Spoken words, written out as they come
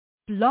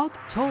Blog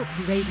Talk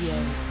Radio.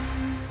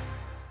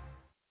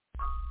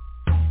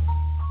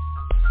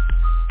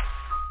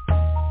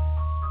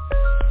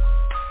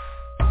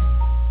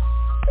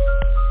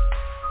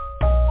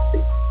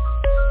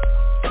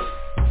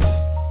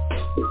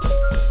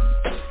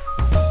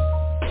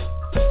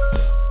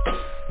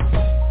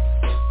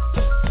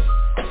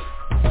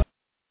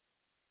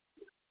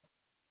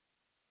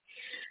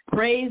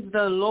 Praise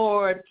the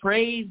Lord,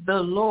 praise the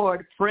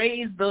Lord,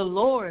 praise the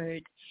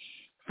Lord.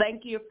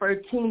 Thank you for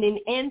tuning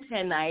in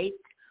tonight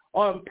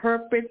on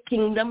Purpose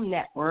Kingdom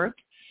Network.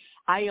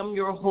 I am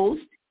your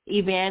host,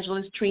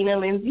 evangelist Trina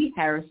Lindsay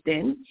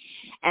Hairston,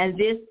 and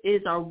this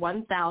is our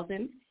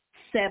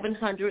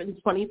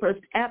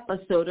 1721st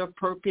episode of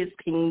Purpose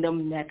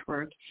Kingdom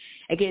Network.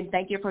 Again,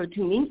 thank you for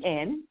tuning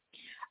in.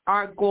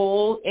 Our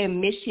goal and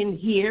mission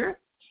here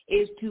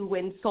is to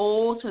win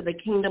souls to the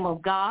kingdom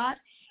of God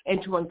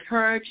and to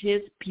encourage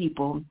his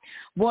people.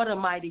 What a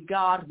mighty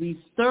God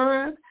we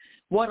serve.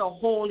 What a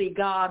holy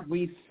God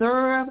we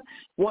serve.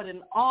 What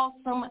an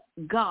awesome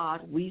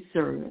God we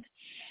serve.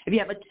 If you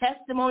have a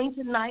testimony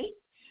tonight,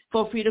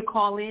 feel free to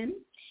call in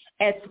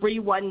at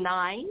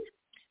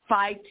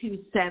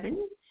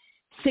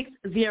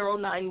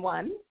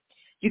 319-527-6091.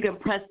 You can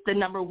press the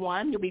number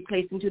 1. You'll be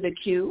placed into the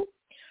queue.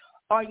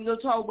 Or you can go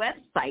to our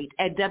website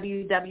at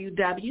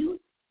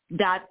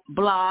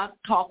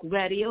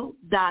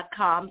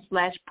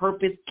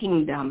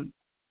www.blogtalkradio.com/purposekingdom.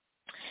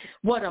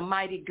 What a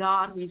mighty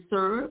God we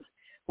serve.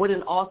 What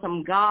an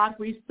awesome God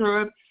we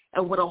serve.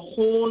 And what a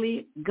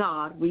holy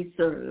God we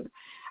serve.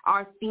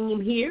 Our theme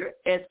here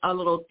is a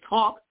little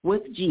talk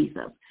with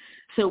Jesus.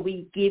 So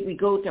we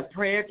go to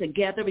prayer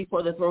together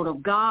before the throne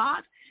of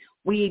God.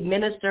 We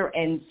minister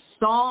in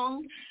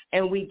song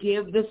and we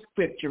give the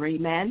scripture.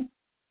 Amen.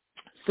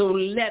 So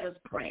let us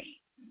pray.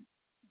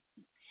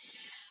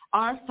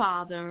 Our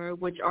Father,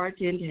 which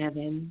art in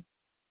heaven,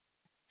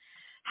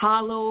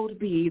 hallowed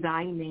be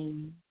thy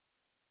name.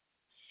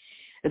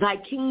 Thy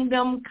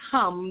kingdom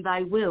come,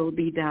 thy will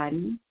be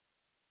done,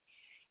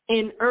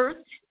 in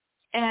earth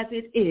as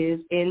it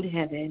is in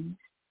heaven.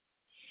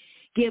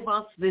 Give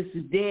us this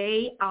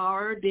day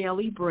our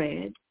daily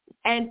bread,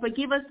 and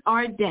forgive us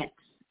our debts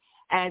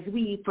as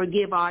we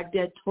forgive our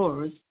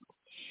debtors.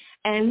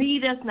 And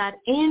lead us not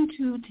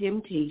into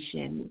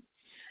temptation,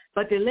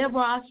 but deliver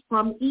us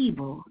from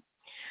evil.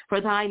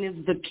 For thine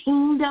is the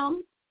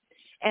kingdom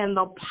and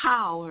the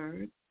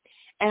power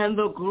and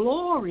the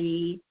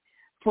glory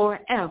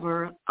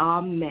forever.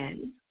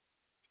 Amen.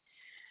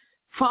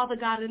 Father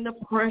God, in the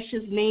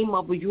precious name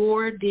of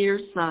your dear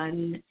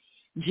Son,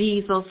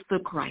 Jesus the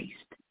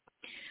Christ,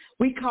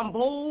 we come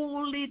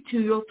boldly to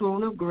your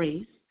throne of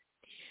grace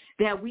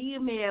that we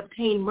may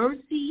obtain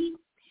mercy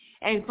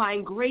and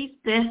find grace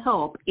to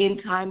help in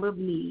time of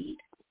need.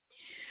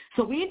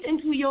 So we enter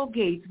into your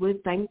gates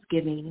with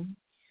thanksgiving.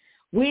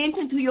 We enter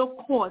into your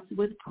courts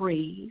with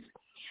praise.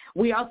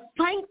 We are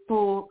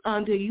thankful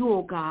unto you,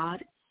 O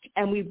God,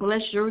 and we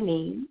bless your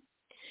name.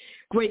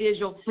 Great is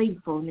your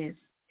faithfulness.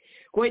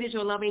 Great is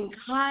your loving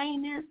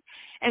kindness,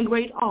 and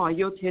great are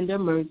your tender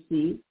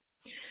mercies.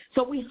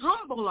 So we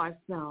humble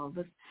ourselves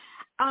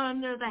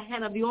under the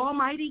hand of the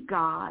Almighty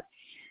God,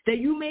 that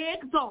you may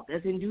exalt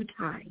us in due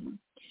time.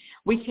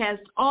 We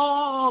cast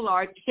all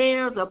our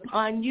cares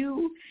upon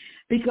you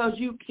because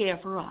you care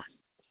for us.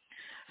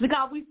 So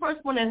God, we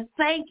first want to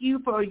thank you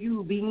for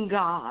you being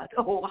God.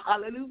 Oh,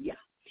 hallelujah.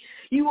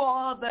 You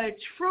are the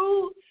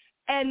true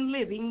and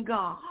living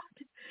God.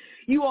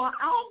 You are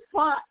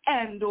Alpha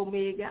and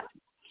Omega.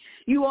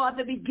 You are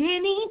the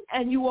beginning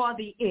and you are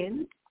the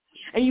end.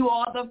 And you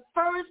are the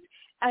first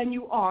and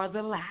you are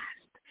the last.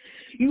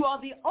 You are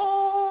the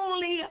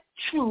only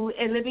true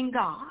and living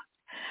God.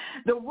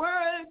 The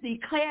word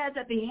declares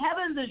that the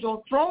heavens is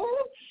your throne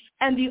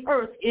and the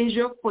earth is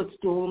your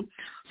footstool.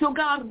 So,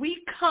 God,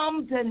 we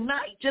come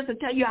tonight just to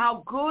tell you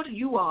how good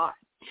you are.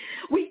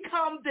 We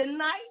come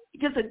tonight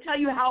just to tell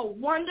you how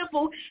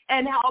wonderful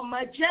and how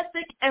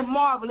majestic and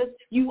marvelous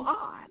you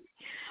are.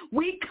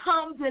 We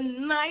come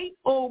tonight,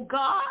 oh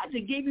God, to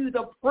give you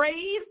the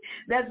praise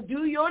that's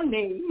due your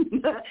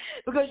name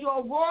because you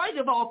are worthy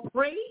of all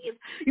praise,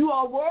 you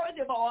are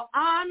worthy of all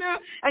honor,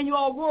 and you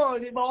are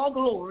worthy of all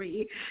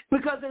glory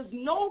because there's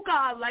no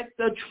God like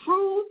the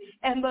true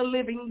and the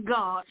living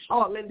God.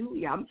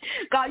 Hallelujah.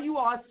 God, you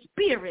are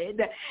spirit,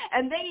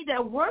 and they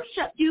that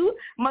worship you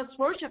must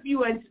worship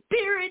you in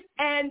spirit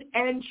and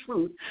in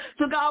truth.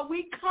 So, God,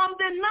 we come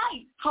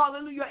tonight,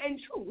 hallelujah, in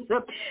truth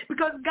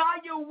because,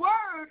 God, your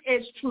word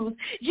is truth.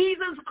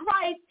 Jesus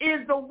Christ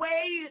is the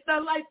way,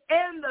 the life,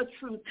 and the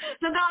truth.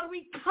 So, God,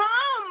 we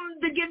come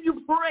to give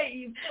you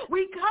praise.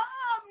 We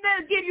come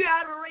to give you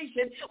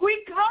adoration.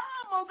 We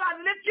come, oh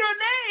God, lift your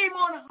name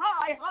on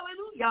high.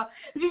 Hallelujah.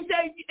 You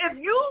say, if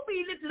you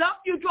be lifted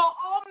up, you draw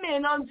all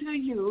men unto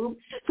you.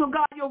 So,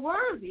 God, you're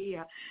worthy.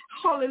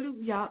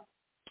 Hallelujah.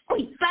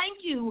 We thank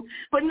you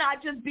for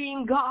not just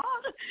being God,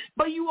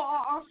 but you are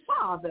our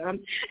Father.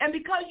 And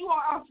because you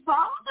are our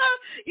Father,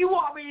 you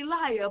are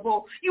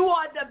reliable. You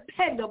are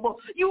dependable.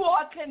 You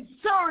are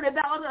concerned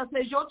about us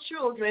as your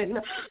children.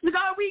 So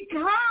God, we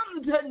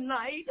come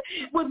tonight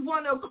with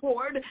one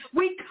accord.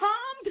 We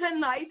come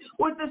tonight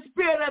with the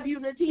spirit of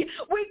unity.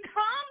 We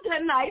come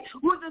tonight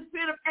with the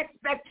spirit of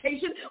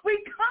expectation.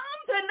 We come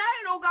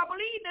tonight, oh God,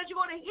 believe that you're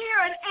going to hear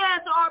and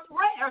answer our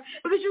prayer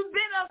because you've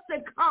bid us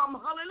to come.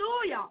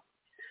 Hallelujah.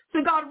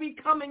 So, God, we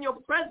come in your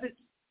presence.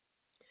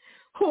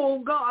 Oh,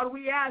 God,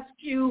 we ask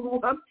you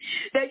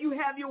that you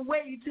have your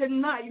way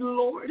tonight,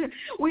 Lord.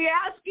 We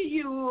ask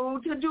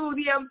you to do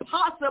the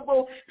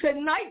impossible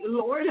tonight,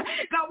 Lord.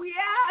 God, we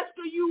ask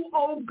you,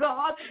 oh,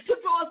 God, to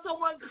draw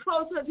someone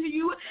closer to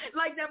you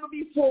like never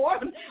before.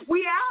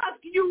 We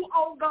ask you,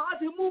 oh, God,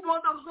 to move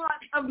on the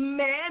heart of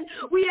man.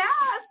 We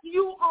ask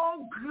you,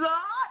 oh,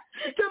 God,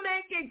 to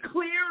make it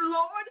clear,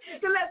 Lord,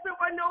 to let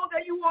someone know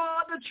that you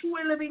are the true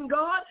and living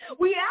God.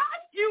 We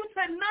ask you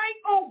tonight,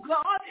 oh,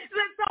 God,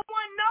 let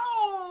someone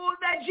know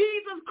that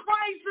Jesus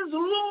Christ is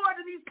Lord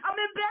and he's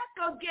coming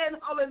back again.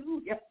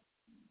 Hallelujah.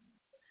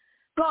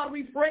 God,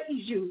 we praise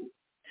you.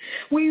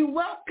 We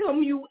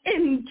welcome you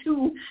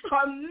into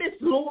our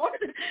midst, Lord.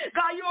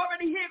 God, you're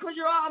already here because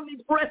you're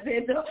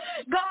omnipresent.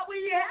 God,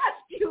 we ask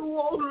you,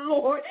 oh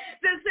Lord,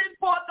 to send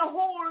forth the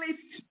Holy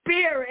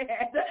Spirit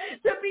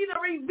to be the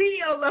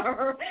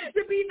revealer,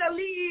 to be the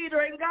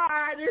leader and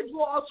guide into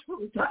all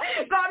truth.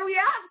 God, we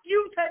ask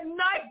you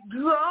tonight,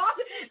 God,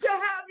 to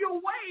have your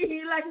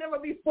way like never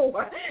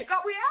before.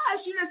 God, we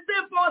ask you to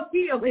send forth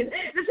healing,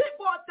 to send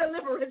forth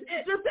deliverance,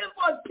 to send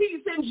forth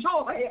peace and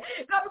joy.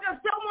 God, because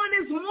someone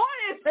is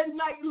mourning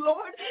tonight,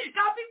 Lord.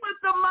 God, be with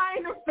the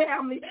Minor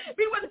family.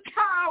 Be with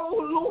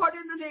Carol, Lord,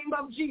 in the name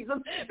of Jesus.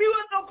 Be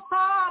with the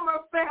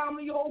Palmer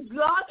family, oh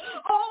God.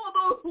 All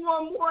those who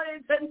are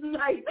mourning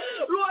tonight.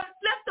 Lord,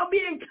 let them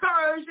be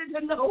encouraged and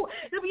to know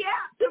to be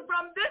absent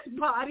from this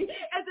body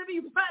and to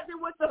be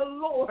present with the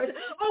Lord.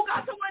 Oh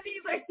God, someone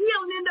needs a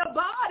healing in the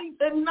body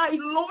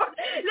tonight, Lord.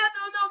 Let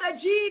them know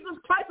that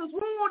Jesus Christ was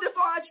wounded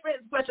for our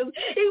transgressions.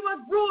 He was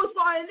bruised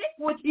for our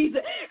iniquities,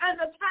 and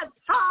the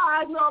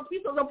chastisement of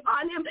peace was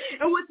upon him.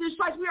 And with this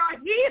stripes we are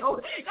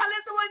healed. God,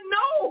 let someone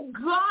know,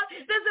 God,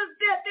 this is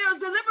that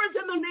there's deliverance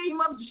in the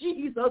name of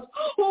Jesus.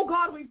 Oh,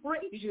 God, we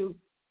praise you.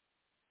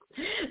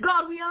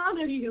 God, we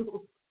honor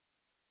you.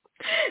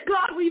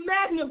 God, we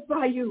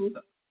magnify you.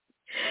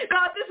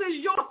 God, this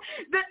is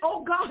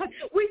oh God,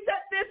 we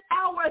set this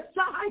hour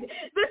aside,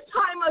 this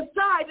time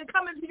aside to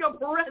come into your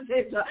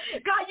presence.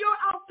 God,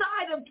 you're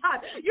outside of time.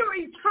 You're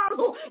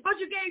eternal,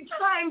 but you gave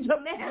time to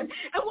man.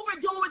 And what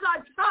we're doing with our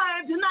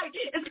time tonight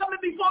is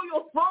coming before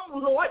your throne,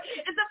 Lord.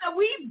 It's not that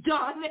we've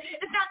done.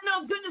 It's not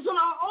no goodness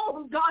on our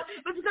own, God,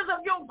 but because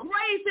of your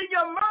grace and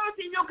your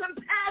mercy and your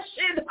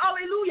compassion.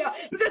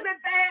 Hallelujah. Because of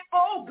that,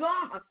 oh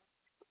God,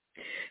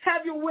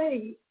 have your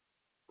way.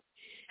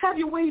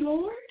 Have your way,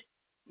 Lord.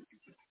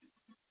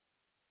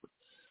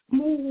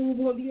 Move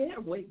on the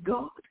airway,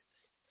 God.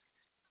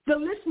 The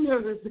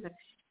listeners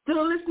that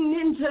are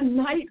listening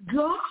tonight,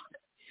 God,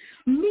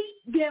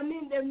 meet them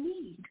in their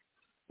need.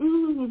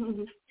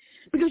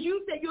 Because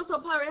you said you'll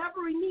supply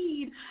every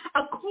need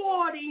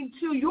according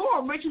to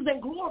your riches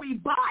and glory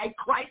by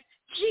Christ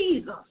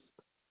Jesus.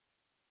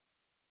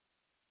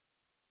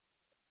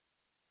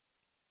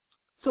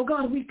 So,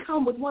 God, we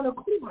come with one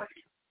accord.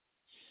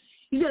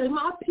 You said,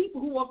 my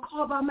people who are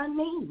called by my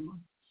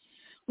name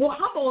will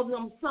humble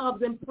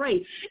themselves and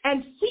pray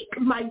and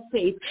seek my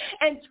face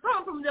and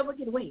turn from their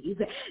wicked ways,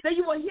 that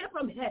you will hear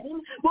from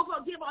heaven, will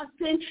forgive our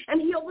sin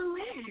and heal the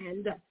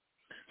land.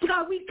 So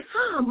God, we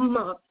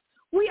come.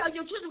 We are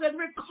your children.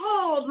 We're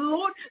called,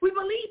 Lord. We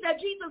believe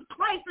that Jesus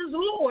Christ is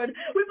Lord.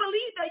 We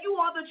believe that you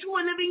are the true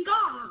and living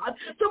God.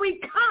 So we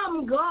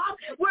come, God.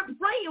 We're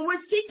praying.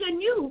 We're seeking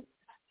you.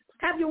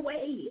 Have your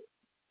way.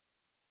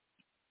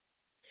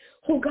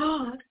 Oh,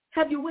 God,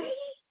 have your way.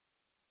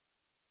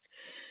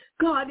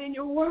 God, in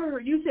your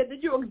word, you said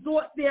that you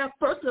exhort their,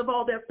 first of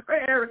all, their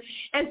prayer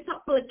and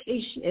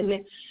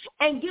supplication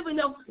and giving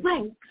of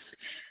thanks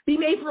be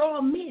made for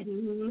all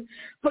men,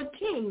 for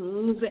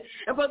kings,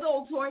 and for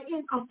those who are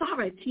in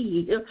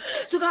authority.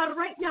 So, God,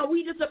 right now,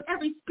 we just have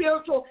every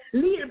spiritual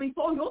leader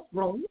before your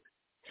throne.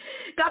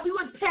 God, we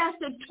would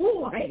Pastor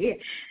Toy,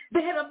 the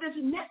head of this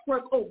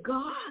network, oh,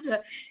 God.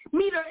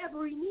 Meet her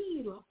every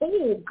need,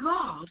 oh,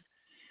 God.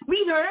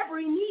 Meet her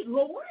every need,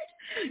 Lord.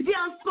 The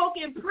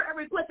unspoken prayer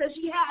request that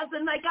she has,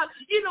 and like God,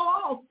 you know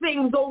all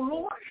things, oh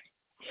Lord.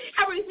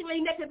 Everything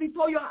laid naked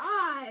before your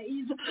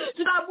eyes.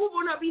 So God, move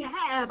on her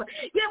behalf.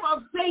 Give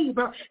her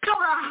favor.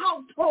 Cover her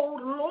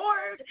household,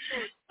 Lord.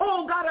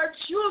 Oh God, her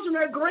children,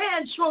 her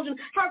grandchildren,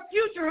 her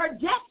future, her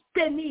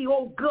destiny,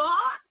 oh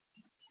God.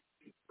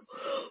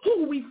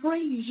 Oh, we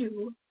praise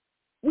you.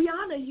 We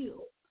honor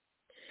you.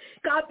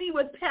 God, be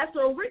with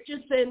Pastor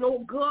Richardson,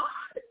 oh God.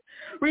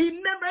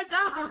 Remember,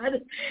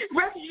 God,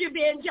 Refuge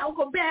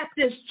Evangelical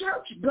Baptist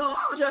Church, God.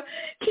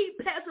 Keep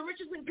Pastor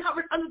Richardson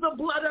covered under the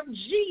blood of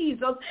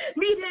Jesus.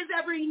 Meet his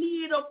every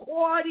need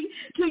according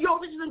to your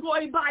riches and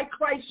glory by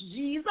Christ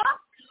Jesus.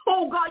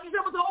 Oh, God, you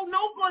said withhold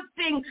no good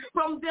thing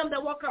from them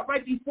that walk up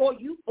right before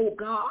you, oh,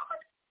 God.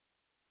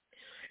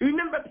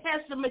 Remember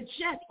Pastor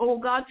Majette, oh,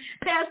 God.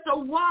 Pastor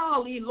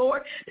Wally,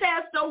 Lord.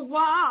 Pastor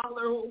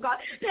Waller, oh, God.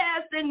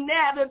 Pastor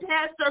Nevin,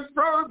 Pastor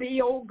Furby,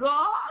 oh,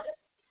 God.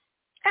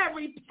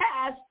 Every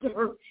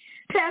pastor,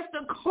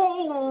 Pastor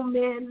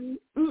Coleman.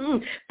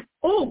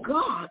 Oh,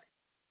 God,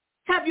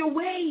 have your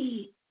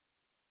way.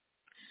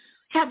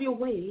 Have your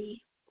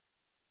way.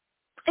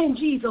 In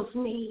Jesus'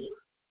 name.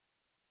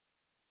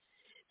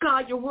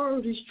 God, your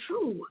word is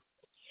true.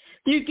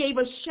 You gave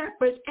us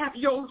shepherds after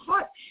your own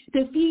heart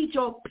to feed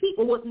your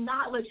people with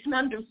knowledge and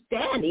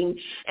understanding,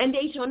 and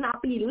they shall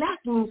not be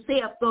lacking,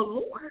 saith the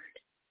Lord.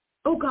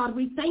 Oh, God,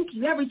 we thank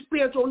you, every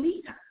spiritual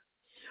leader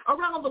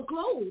around the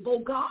globe, oh,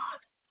 God.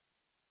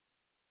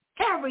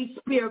 Every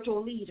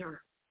spiritual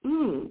leader.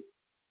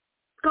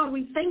 God,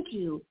 we thank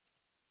you.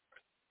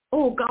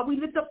 Oh, God, we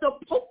lift up the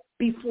Pope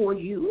before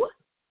you.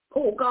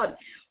 Oh, God.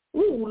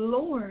 Oh,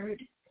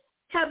 Lord,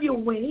 have your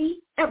way.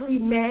 Every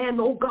man,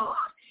 oh, God.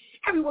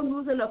 Everyone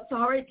who's in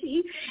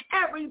authority.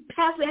 Every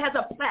pastor has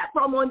a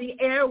platform on the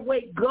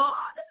airway, God.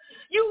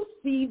 You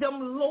see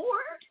them,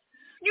 Lord.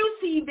 You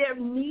see their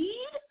need.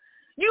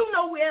 You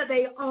know where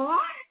they are.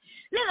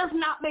 Let us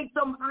not make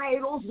them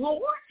idols,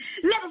 Lord.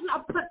 Let us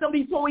not put them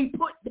before we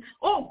put,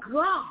 oh,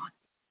 God.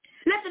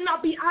 Let them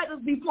not be idols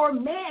before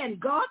man,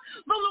 God.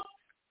 But look,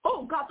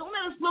 oh, God, don't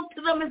let us look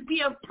to them as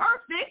being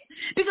perfect,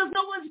 because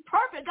no one's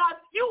perfect. God,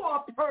 you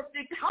are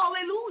perfect.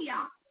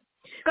 Hallelujah.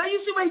 God,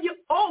 you see where you,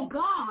 oh,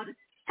 God,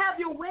 have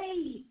your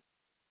way.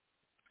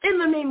 In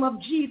the name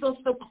of Jesus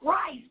the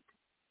Christ.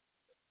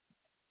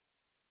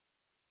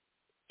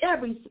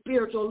 Every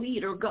spiritual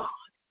leader, God,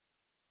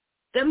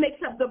 that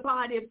makes up the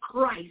body of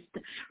Christ.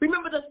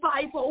 Remember the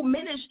fivefold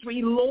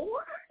ministry,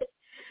 Lord.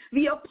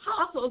 The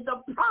apostles,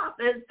 the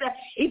prophets,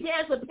 the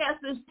evangelists,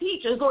 pastors,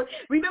 teachers, Lord.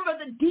 Remember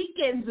the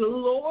deacons,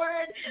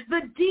 Lord.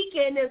 The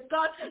deacon is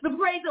God. The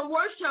praise and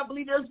worship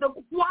leaders, the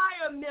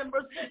choir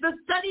members, the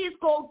Sunday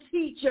school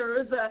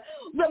teachers, the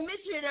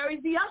missionaries,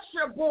 the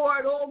usher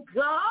board, oh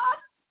God.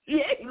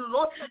 Yeah,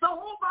 Lord. The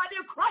whole body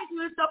of Christ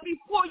lifts up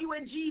before you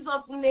in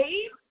Jesus'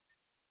 name.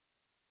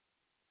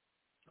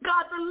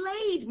 God, the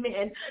laid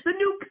men, the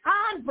new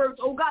converts,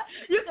 oh God,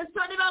 you're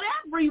concerned about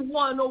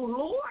everyone, oh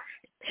Lord,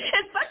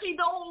 especially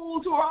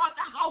those who are on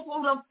the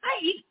household of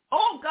faith,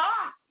 oh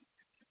God.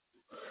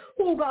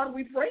 Oh God,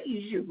 we praise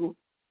you.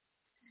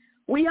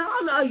 We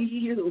honor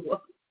you.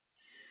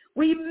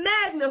 We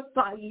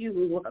magnify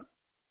you,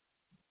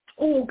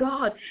 oh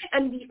God,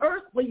 and the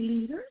earthly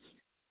leaders,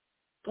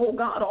 oh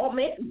God, all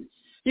men.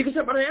 You can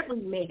talk about every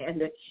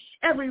man,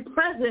 every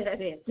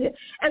president,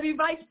 every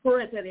vice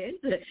president,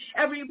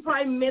 every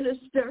prime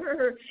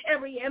minister,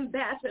 every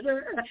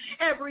ambassador,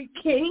 every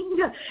king,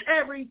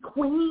 every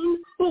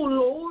queen, oh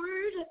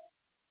Lord.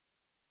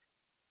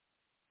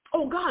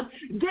 Oh God,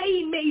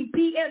 they may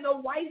be in the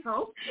White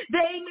House,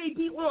 they may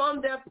be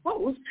on their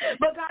post,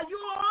 but God, you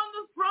are on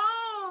the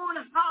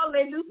throne.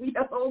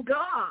 Hallelujah, oh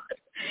God.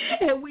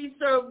 And we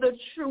serve the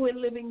true and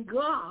living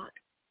God.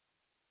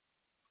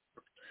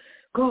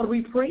 God,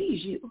 we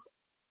praise you.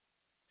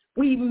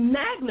 We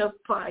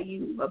magnify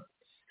you.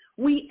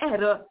 We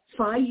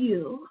edify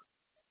you.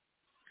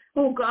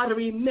 Oh, God,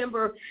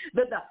 remember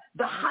the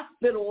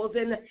hospitals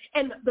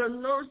and the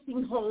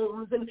nursing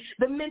homes and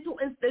the mental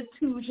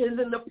institutions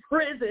and the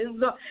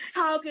prisons.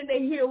 How can they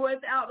hear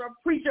without a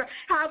preacher?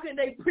 How can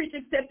they preach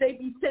except they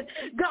be sent?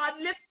 God,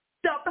 lift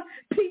up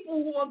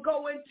people who are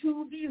going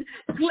to these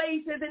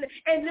places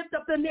and lift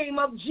up the name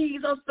of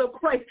Jesus the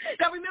Christ.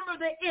 God, remember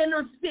the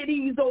inner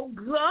cities, oh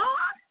God.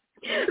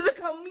 The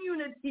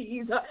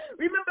communities.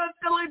 Remember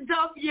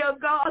Philadelphia,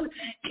 God,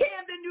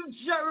 Camden, New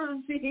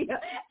Jersey,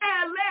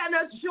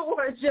 Atlanta,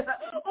 Georgia.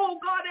 Oh,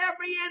 God,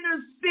 every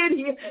inner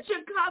city,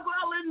 Chicago,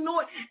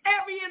 Illinois,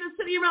 every inner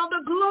city around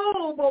the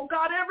globe. Oh,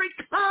 God, every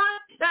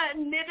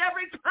continent,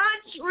 every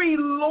country,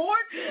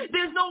 Lord.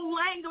 There's no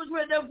language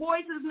where their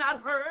voice is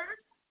not heard.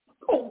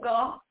 Oh,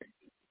 God,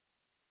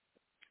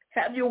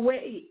 have your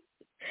way.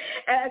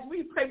 As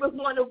we pray with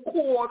one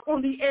accord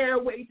on the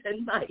airway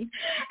tonight,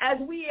 as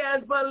we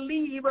as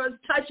believers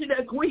touch and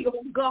agree,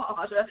 oh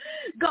God,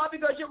 God,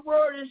 because your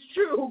word is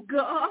true,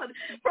 God.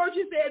 First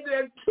you said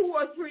there are 2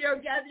 or 3 are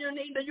gathered in your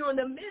name, that you're in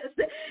the midst.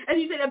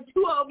 And you said if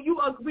 2 of you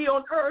agree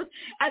on earth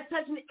as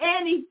touching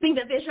anything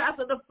that they shall ask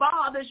of the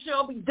Father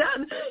shall be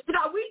done. So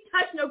God, we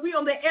touch and agree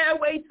on the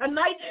airway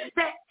tonight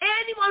that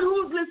anyone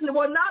who's listening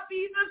will not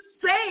be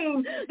the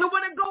same. They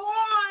want to go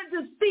on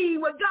to see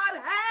what God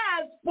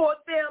has for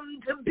them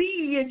to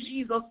be in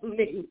Jesus'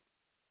 name.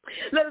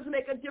 Let us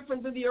make a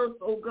difference in the earth,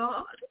 oh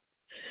God.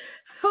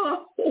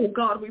 Oh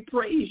God, we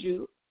praise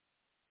you.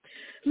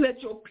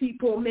 Let your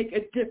people make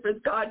a difference,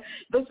 God.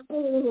 The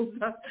schools,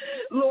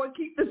 Lord,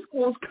 keep the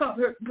schools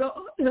covered, God.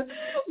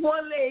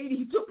 One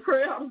lady took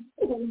prayer out of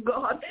school,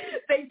 God.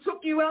 They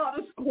took you you out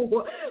of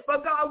school.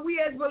 But God, we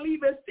as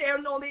believers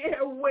stand on the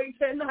airway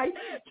tonight,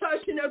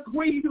 touch and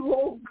agree,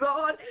 oh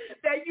God,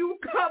 that you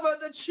cover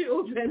the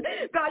children.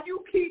 God,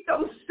 you keep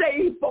them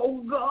safe,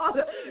 oh God.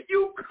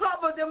 You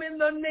cover them in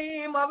the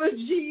name of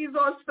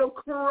Jesus the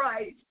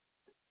Christ.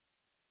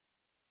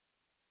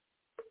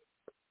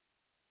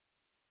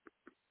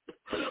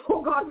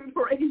 Oh God, we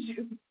praise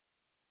you.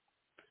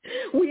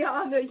 We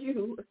honor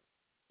you.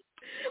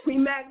 We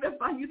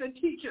magnify you, the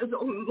teachers,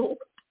 oh Lord.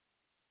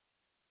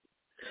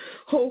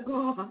 Oh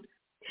God,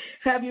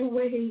 have your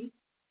way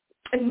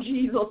in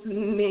Jesus'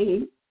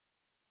 name.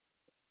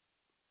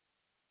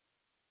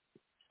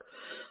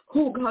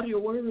 Oh God, you're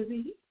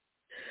worthy.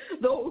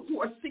 Those who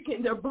are sick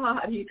in their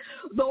body,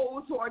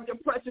 those who are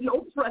depressed and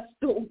oppressed,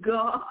 oh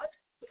God,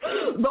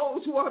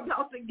 those who are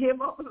about to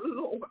give up,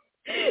 Lord,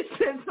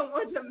 send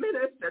someone to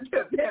minister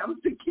to them,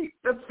 to keep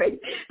the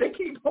faith, to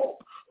keep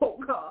hope, oh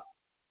God.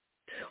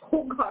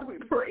 Oh God, we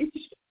praise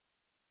you.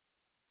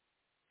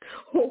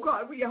 Oh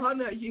God, we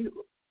honor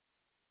you.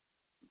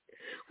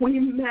 We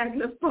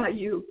magnify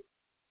you.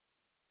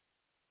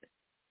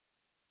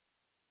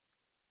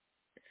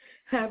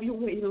 Have your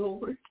way,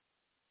 Lord.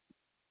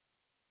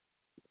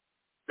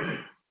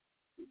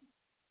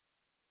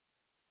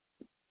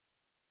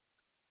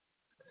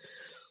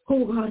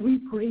 Oh God, we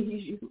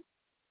praise you.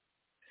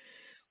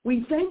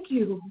 We thank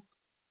you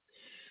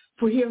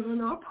for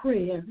hearing our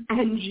prayer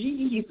and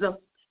Jesus'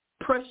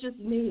 precious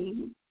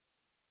name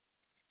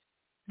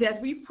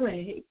that we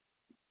pray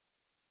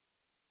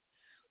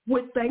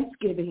with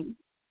thanksgiving.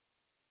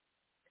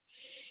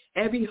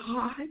 Every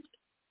heart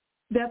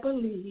that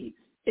believes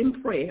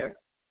in prayer,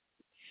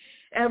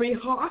 every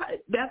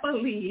heart that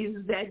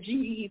believes that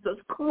Jesus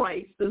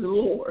Christ is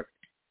Lord,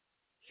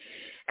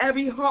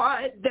 every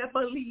heart that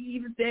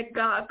believes that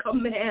God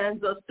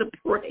commands us to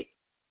pray.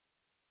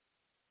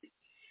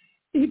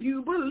 If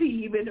you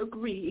believe and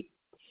agree,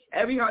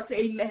 every heart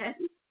say amen,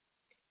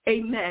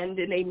 amen,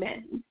 and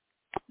amen.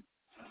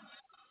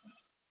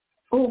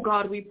 Oh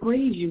God, we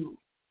praise you.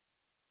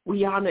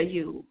 We honor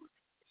you.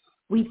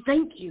 We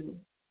thank you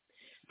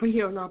for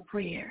hearing our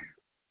prayer.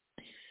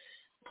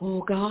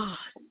 Oh God.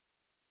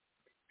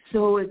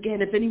 So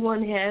again, if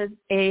anyone has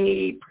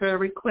a prayer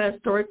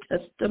request or a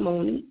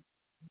testimony,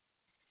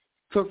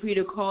 feel free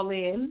to call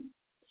in.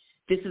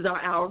 This is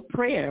our hour of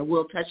prayer.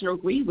 We'll touch and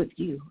agree with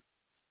you.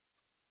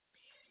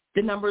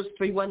 The number is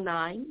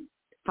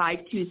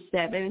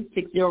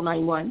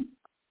 319-527-6091.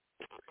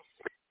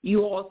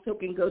 You also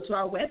can go to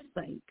our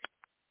website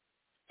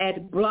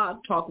at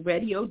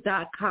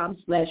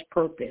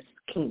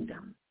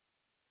blogtalkradio.com/purposekingdom.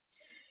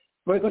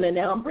 We're going to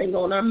now bring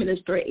on our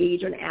minister,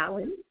 Adrian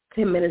Allen,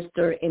 to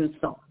minister in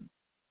song.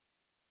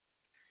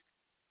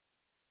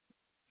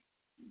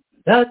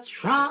 The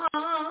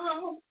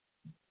trump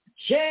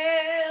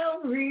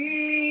shall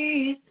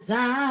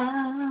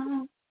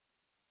resound,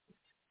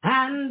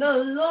 and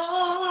the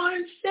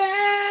Lord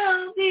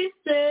shall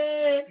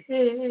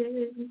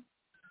descend,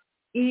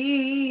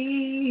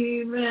 even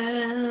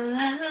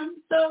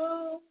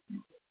so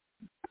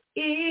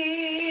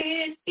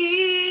it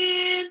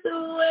is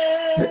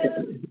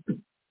well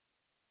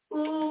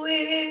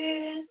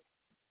with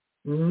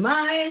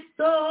my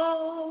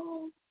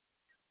soul.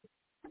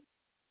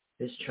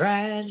 These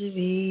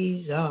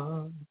tragedies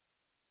are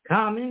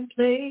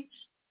commonplace,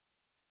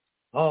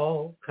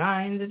 all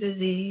kinds of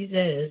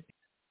diseases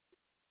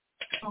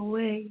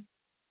away.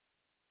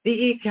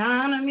 The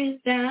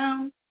economy's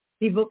down,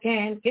 people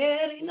can't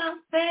get enough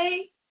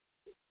pay.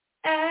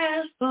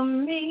 As for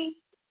me,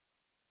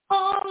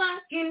 all I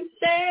can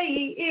say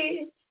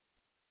is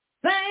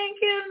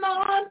thank you,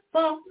 Lord,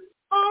 for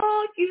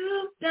all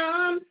you've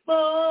done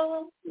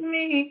for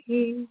me.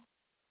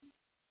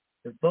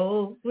 The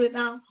folks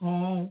without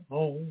home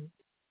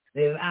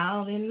live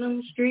out in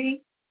them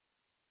streets,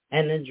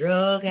 and the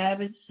drug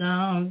habits,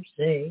 some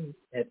say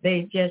that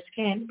they just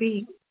can't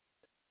beat.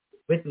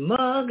 With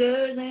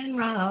muggers and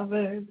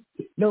robbers,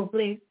 no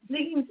place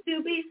seems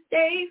to be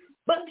safe,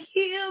 but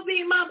he'll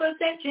be my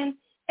protection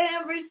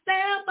every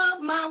step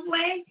of my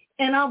way.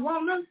 And I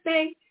want to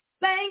say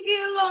thank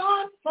you,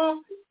 Lord,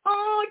 for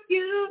all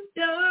you've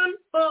done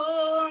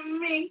for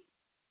me.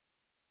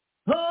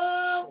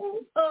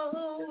 Oh,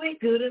 it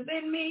could have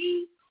been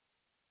me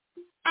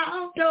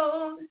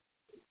outdoors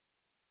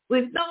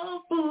with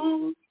no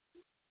food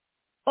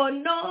or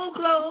no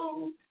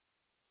clothes,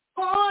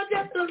 or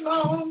just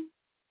alone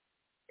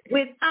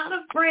without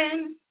a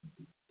friend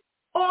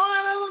or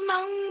a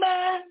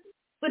number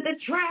with a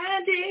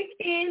tragic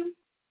end.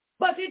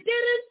 But you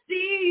didn't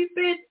see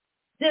fit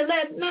to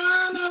let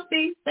none of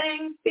these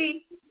things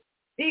be,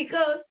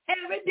 because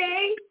every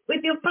day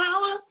with your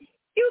power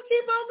you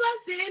keep on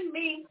blessing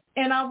me.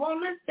 And I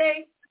want to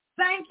say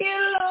thank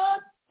you,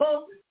 Lord,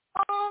 for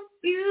all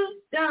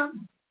you've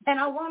done. And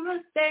I want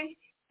to say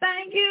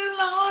thank you,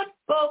 Lord,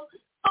 for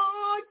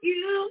all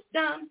you've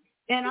done.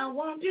 And I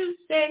want to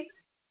say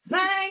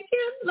thank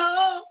you,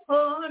 Lord,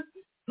 for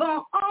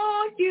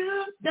all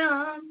you've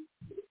done.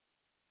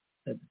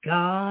 But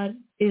God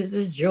is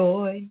the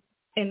joy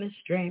and the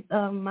strength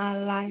of my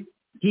life.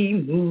 He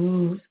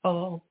moves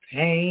all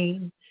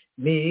pain,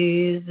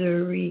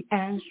 misery,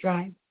 and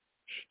strife.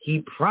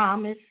 He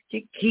promised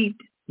to keep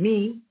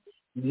me,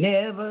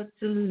 never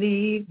to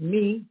leave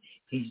me.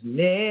 He's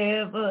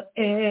never,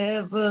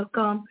 ever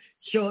come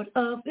short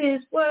of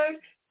his word.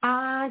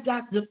 I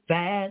got to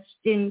fast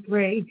and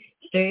pray,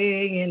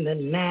 stay in the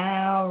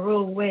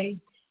narrow way.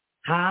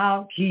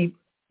 I'll keep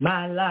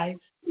my life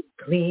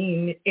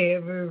clean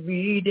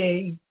every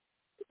day.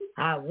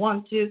 I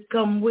want to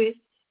come with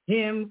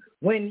him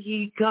when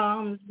he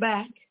comes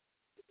back.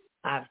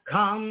 I've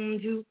come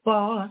too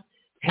far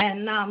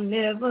and I'll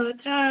never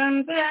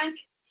turn back,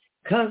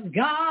 'cause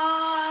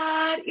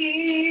God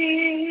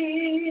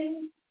is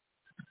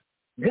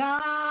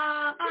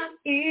my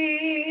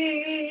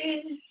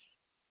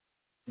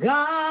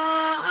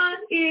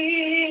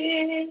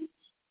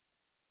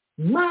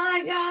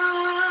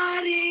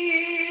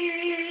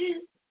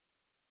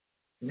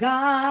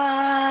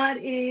God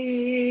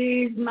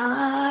is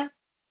my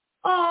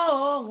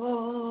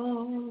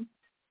all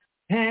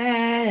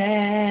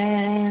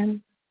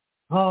and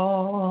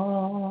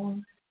all.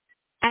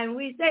 And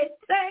we say,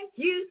 thank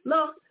you,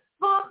 Lord,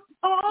 for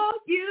all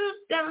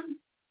you've done.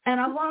 And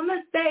I want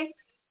to say,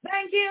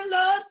 thank you,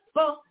 Lord,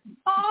 for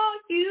all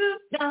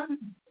you've done.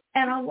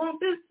 And I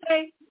want to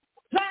say,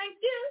 thank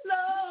you,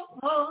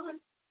 Lord,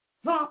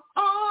 for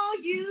all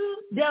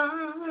you've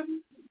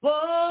done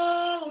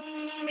for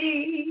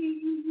me.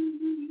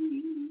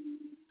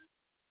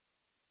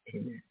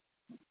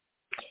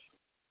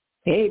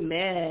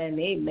 Amen,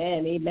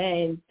 amen,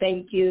 amen.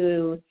 Thank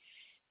you,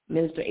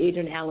 Minister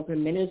Adrian Allen, for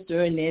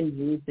ministering in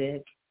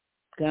music.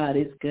 God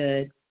is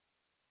good.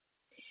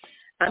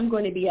 I'm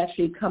going to be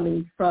actually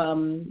coming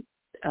from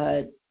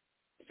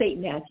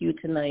St. Matthew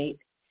tonight,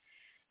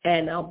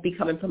 and I'll be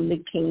coming from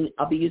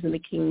I'll be using the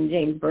King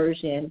James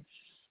Version.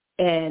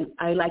 And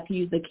I like to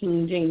use the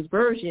King James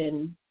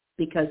Version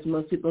because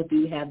most people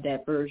do have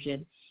that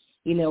version,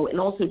 you know, and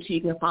also too,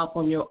 you can follow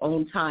on your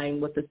own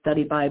time with the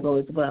study Bible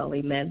as well.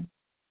 Amen.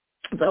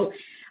 So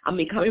I'll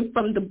be coming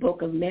from the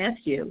book of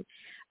Matthew.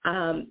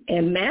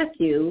 And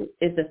Matthew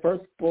is the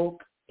first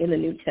book in the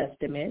New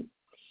Testament.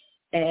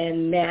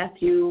 And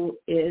Matthew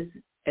is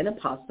an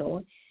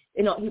apostle.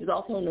 You know, he was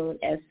also known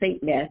as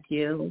St.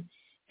 Matthew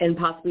and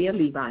possibly a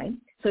Levi.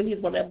 So he's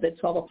one of the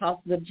 12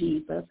 apostles of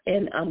Jesus.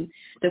 And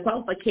the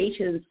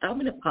qualifications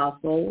of an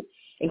apostle,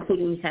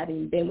 including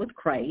having been with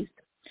Christ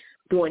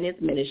during his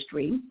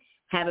ministry,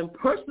 having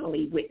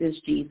personally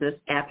witnessed Jesus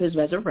after his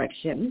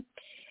resurrection,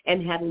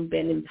 and having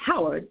been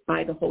empowered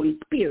by the Holy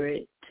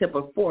Spirit to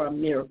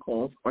perform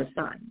miracles or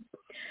signs.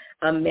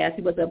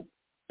 Matthew was a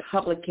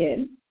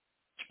publican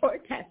or a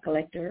tax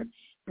collector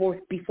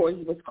before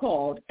he was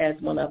called as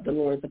one of the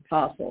Lord's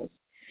apostles.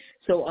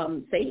 So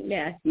St.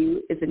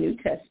 Matthew is the New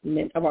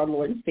Testament of our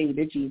Lord and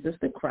Savior, Jesus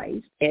the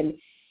Christ, and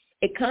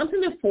it comes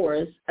into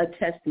force a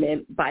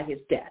testament by his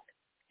death.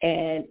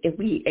 And if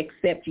we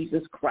accept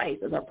Jesus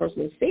Christ as our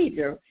personal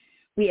Savior,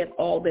 we have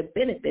all the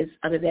benefits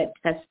under that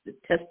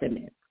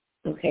testament,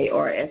 okay,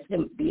 or as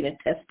him being a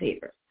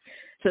testator.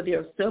 So there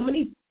are so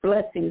many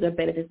blessings or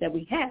benefits that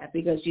we have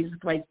because Jesus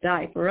Christ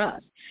died for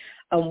us.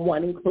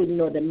 One including,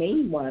 or the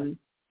main one,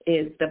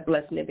 is the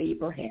blessing of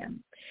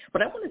Abraham.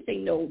 But I want to say,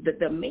 no, that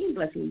the main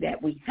blessing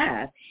that we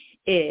have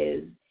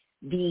is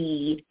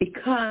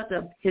because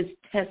of his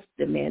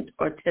testament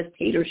or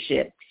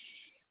testatorship,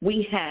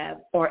 we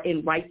are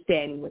in right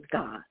standing with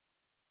God.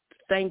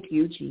 Thank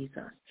you,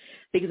 Jesus.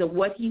 Because of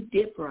what he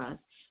did for us,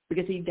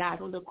 because he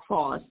died on the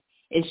cross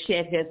and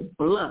shed his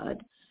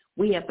blood,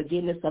 we have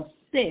forgiveness of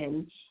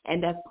sin,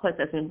 and that puts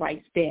us in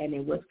right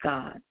standing with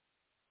God.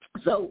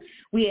 So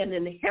we have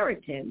an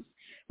inheritance.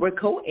 We're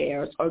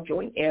co-heirs or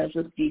joint heirs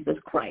with Jesus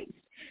Christ.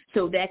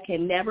 So that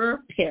can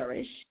never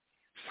perish,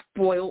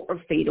 spoil,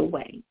 or fade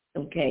away,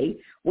 okay?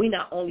 We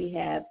not only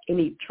have an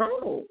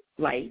eternal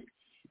life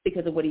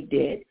because of what he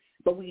did,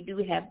 but we do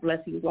have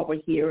blessings while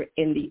we're here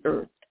in the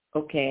earth,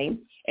 okay,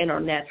 in our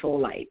natural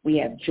life. We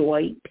have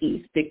joy,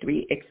 peace,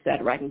 victory,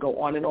 etc. I can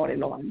go on and on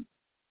and on.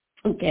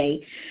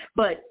 Okay,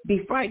 but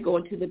before I go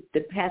into the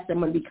passage,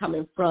 I'm going to be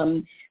coming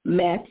from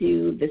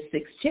Matthew, the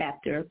 6th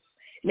chapter.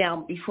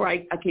 Now, before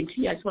I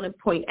continue, I just want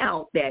to point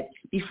out that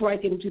before I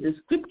get into the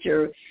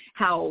scripture,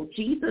 how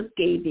Jesus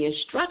gave the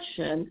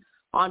instruction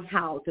on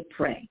how to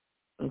pray,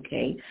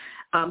 okay?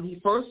 He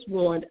first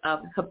warned of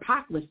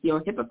hypocrisy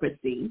or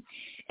hypocrisy,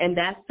 and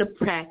that's the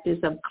practice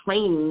of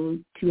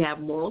claiming to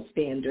have moral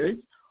standards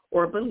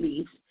or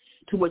beliefs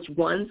to which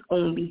one's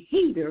own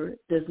behavior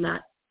does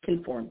not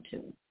conform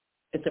to.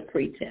 It's a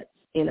pretense,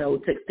 you know,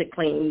 to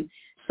claim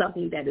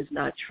something that is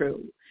not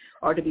true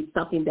or to be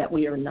something that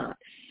we are not.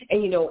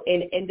 And, you know,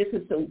 and this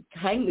is so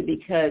timely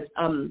because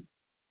I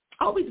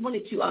always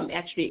wanted to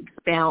actually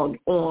expound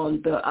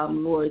on the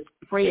Lord's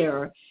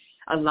Prayer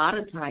a lot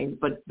of times,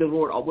 but the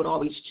Lord would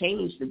always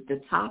change the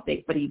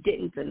topic, but he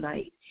didn't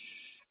tonight.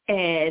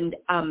 And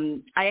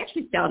I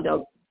actually found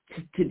out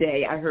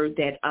today, I heard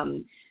that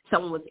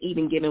someone was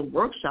even giving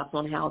workshops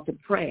on how to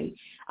pray.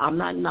 I'm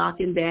not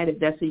knocking that. If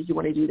that's what you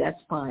want to do,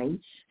 that's fine.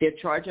 They're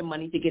charging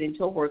money to get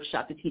into a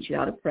workshop to teach you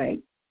how to pray.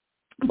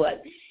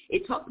 But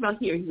it talked about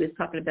here, he was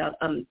talking about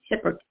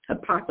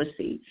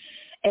hypocrisy.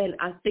 And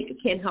I think I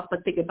can't help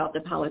but think about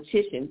the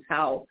politicians,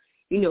 how,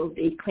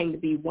 they claim to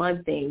be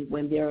one thing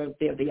when they're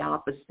the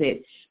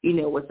opposite.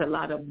 It's a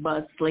lot of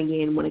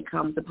mudslinging when it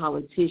comes to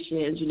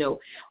politicians,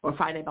 or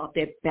fighting about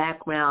their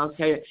backgrounds,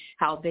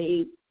 how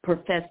they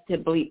profess to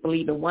believe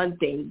in one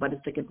thing, but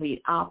it's the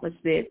complete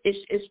opposite.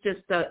 It's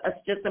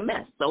just a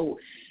mess. So,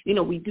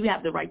 we do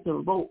have the right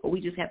to vote, but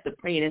we just have to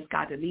pray and ask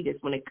God to lead us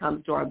when it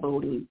comes to our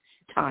voting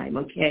time,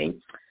 okay?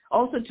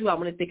 Also, too, I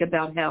want to think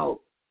about how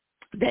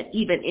that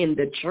even in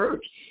the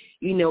church,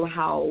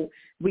 how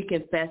we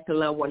confess to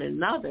love one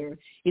another.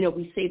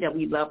 We say that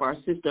we love our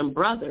sister and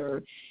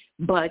brother,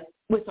 but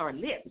with our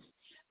lips,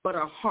 but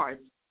our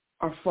hearts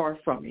are far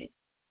from it.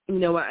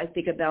 I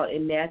think about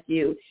in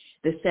Matthew,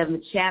 the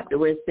 7th chapter,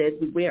 where it says,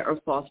 beware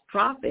of false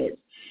prophets,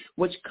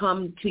 which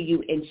come to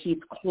you in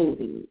sheep's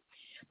clothing,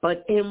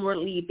 but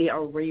inwardly they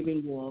are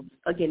raving wolves.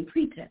 Again,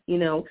 pretense,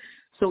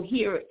 So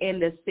here in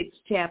the 6th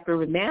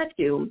chapter of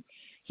Matthew,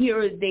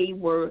 here they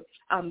were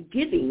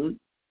giving,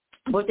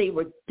 what they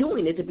were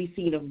doing is to be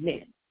seen of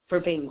men for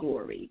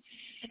vainglory.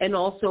 And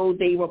also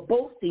they were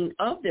boasting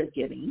of their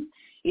giving,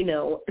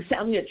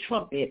 sounding a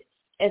trumpet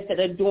instead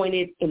of doing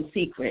it in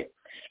secret.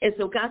 And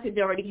so God said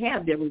they already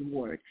have their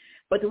reward.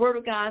 But the word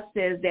of God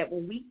says that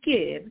when we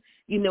give,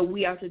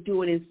 we are to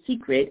do it in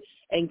secret,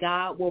 and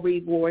God will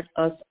reward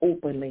us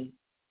openly.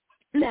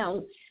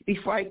 Now,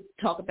 before I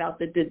talk about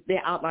the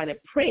outline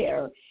of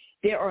prayer,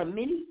 there are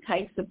many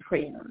types of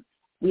prayer.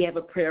 We have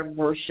a prayer of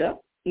worship,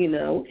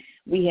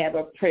 we have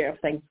a prayer of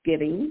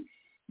thanksgiving.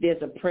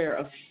 There's a prayer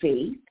of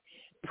faith,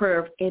 prayer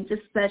of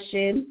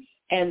intercession,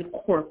 and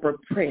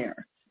corporate prayer,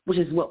 which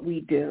is what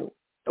we do,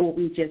 or what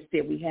we just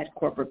did. We had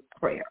corporate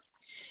prayer.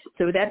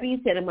 So with that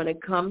being said, I'm going to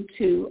come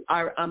to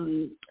our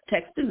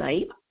text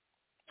tonight,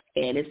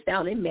 and it's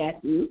found in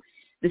Matthew,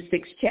 the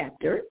 6th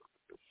chapter.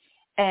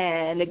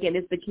 And again,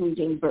 it's the King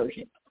James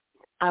Version.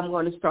 I'm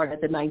going to start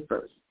at the 9th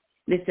verse.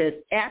 It says,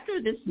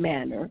 after this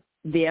manner,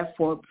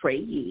 therefore pray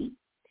ye,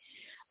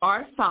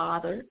 our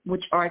Father,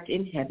 which art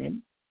in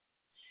heaven,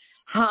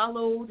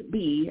 hallowed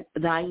be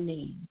thy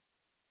name.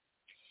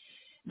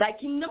 Thy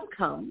kingdom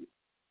come,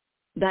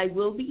 thy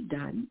will be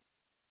done,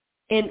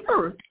 in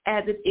earth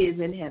as it is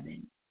in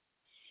heaven.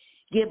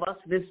 Give us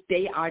this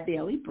day our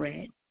daily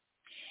bread,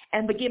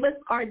 and forgive us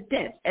our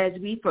debts as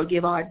we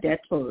forgive our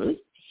debtors.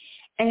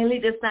 And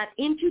lead us not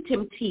into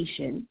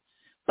temptation,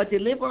 but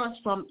deliver us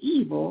from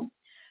evil.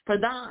 For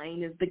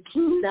thine is the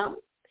kingdom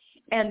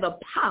and the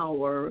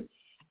power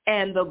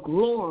and the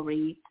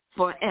glory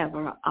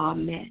forever.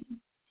 Amen.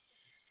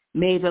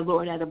 May the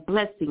Lord add a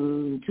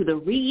blessing to the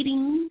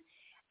reading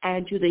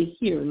and to the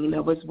hearing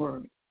of his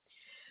word.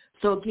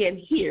 So again,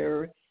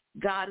 here,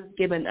 God has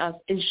given us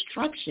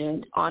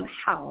instruction on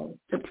how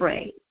to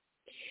pray.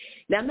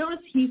 Now notice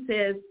he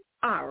says,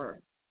 our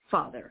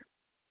Father,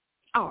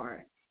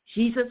 our.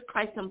 Jesus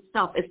Christ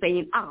himself is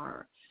saying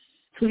our.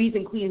 So he's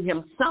including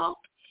himself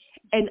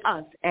and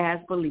us as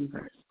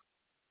believers.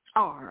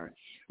 Our,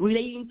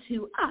 relating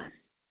to us,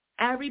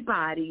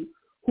 everybody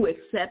who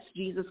accepts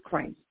Jesus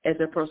Christ as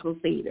their personal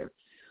Savior.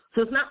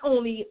 So it's not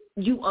only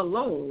you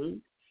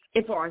alone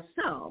and for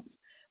ourselves,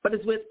 but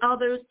it's with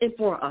others and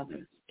for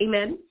others.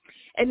 Amen?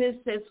 And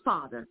it says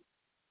Father.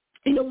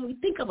 When we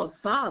think of a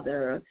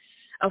father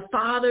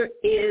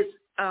is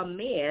a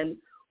man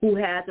who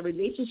has a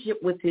relationship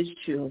with his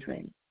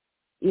children.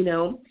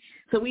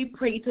 So we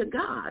pray to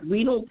God.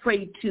 We don't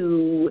pray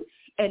to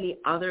any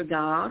other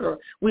God, or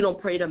we don't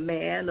pray to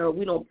man, or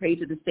we don't pray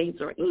to the saints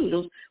or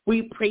angels.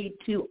 We pray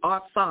to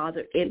our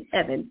Father in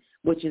heaven,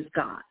 which is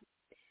God.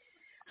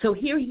 So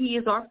here he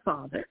is our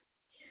Father.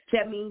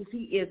 That means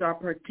he is our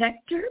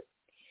protector.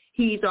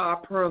 He's our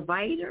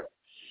provider.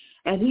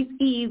 And he's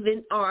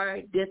even our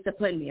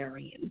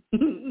disciplinarian.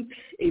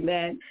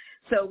 Amen.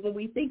 So when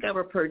we think of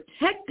a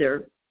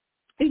protector,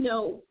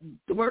 the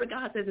word of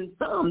God says in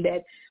Psalm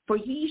that, for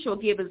he shall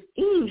give his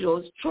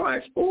angels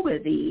charge over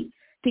thee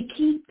to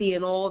keep thee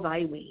in all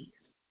thy ways.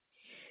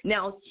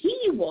 Now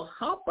he will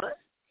help us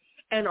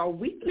in our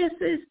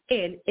weaknesses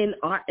and in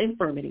our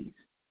infirmities.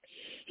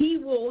 He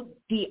will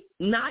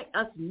deny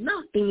us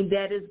nothing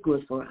that is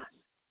good for us.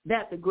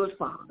 That's a good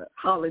Father.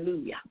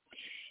 Hallelujah.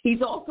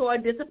 He's also a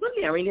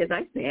disciplinarian, as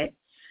I said.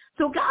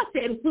 So God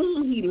said,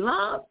 whom he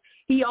loves,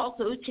 he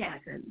also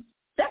chastens.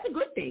 That's a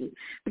good thing,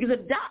 because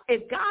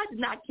if God does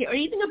not care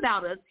anything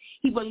about us,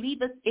 he will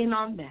leave us in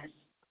our mess.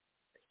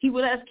 He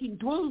will let us keep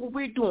doing what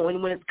we're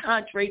doing when it's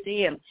contrary to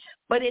him.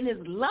 But in his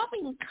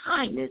loving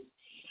kindness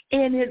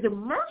and his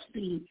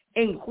mercy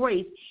and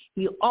grace,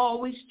 he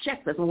always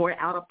checks us when we're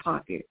out of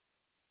pocket.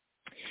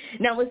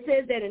 Now, it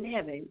says that in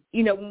heaven,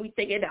 when we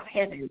think about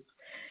heaven,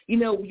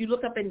 you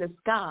look up in the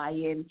sky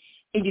and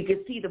you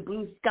can see the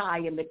blue sky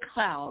and the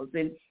clouds,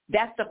 and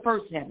that's the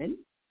first heaven.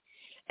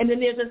 And then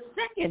there's a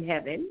second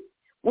heaven,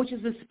 which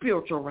is the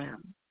spiritual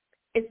realm.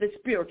 It's the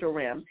spiritual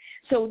realm.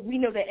 So we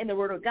know that in the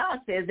Word of God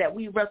says that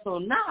we wrestle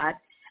not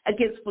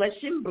against flesh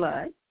and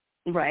blood,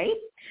 right,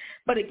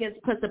 but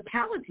against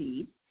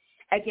principalities,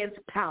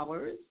 against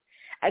powers,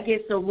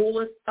 against the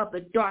rulers of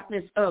the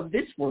darkness of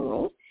this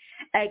world,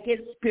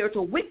 against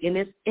spiritual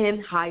wickedness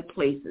in high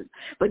places.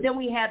 But then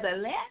we have the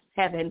last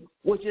heaven,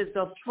 which is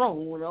the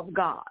throne of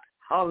God.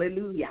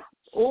 Hallelujah.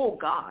 Oh,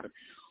 God.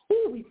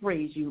 Oh, we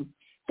praise you.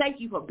 Thank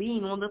you for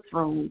being on the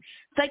throne.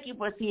 Thank you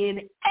for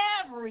seeing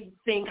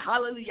everything.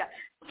 Hallelujah.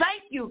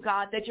 Thank you,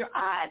 God, that your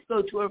eyes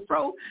go to and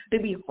fro to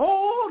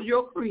behold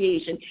your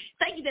creation.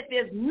 Thank you that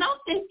there's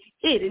nothing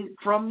hidden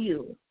from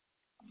you.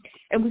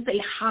 And we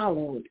say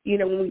hallowed. You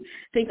know, when we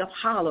think of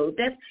hallowed,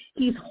 that's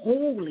he's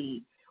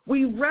holy.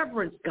 We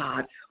reverence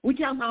God. We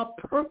tell him how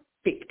perfect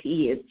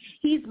he is.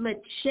 He's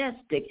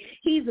majestic.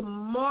 He's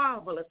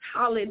marvelous.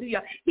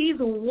 Hallelujah. He's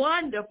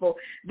wonderful.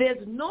 There's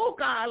no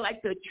God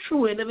like the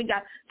true and living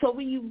God. So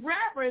we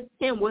reverence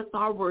him with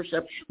our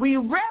worship. We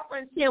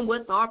reverence him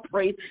with our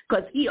praise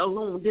because he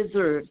alone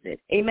deserves it.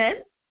 Amen?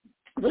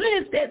 When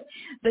it says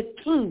the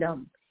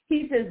kingdom,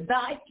 he says,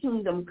 thy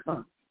kingdom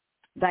come.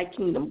 Thy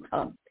kingdom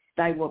come.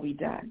 Thy will be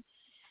done.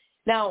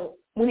 Now,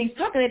 when he's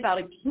talking about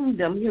a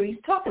kingdom here, he's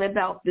talking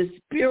about the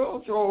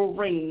spiritual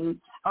reign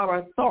or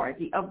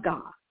authority of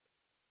God,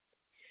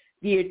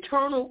 the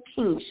eternal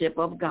kingship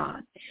of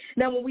God.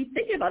 Now, when we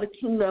think about a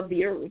kingdom of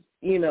the earth,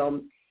 you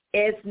know,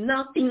 it's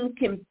nothing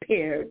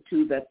compared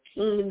to the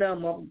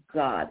kingdom of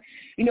God.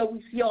 You know,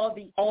 we see all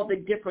the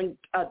different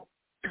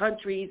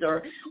countries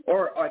or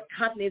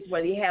continents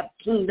where they have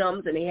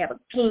kingdoms and they have a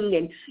king,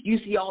 and you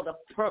see all the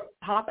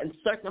pomp and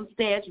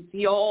circumstance, you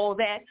see all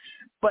that.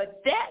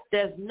 But that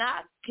does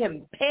not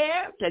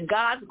compare to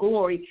God's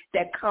glory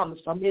that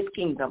comes from his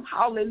kingdom.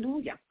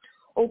 Hallelujah.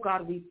 Oh,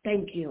 God, we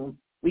thank you.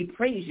 We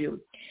praise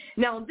you.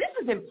 Now, this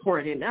is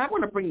important. I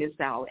want to bring this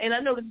out. And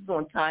I know this is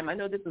on time. I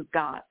know this is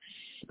God.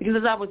 Because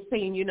as I was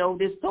saying, you know,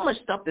 there's so much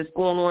stuff that's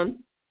going on.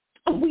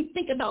 And we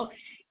think about,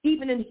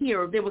 even in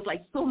here, there was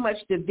like so much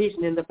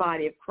division in the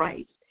body of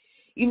Christ.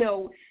 You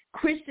know,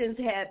 Christians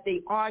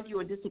they argue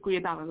or disagree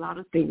about a lot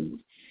of things.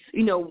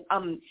 You know,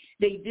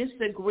 they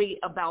disagree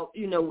about,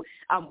 you know,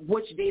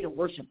 which day to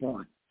worship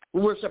on.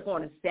 Worship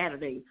on a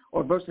Saturday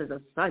or versus a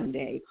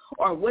Sunday,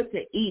 or what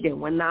to eat and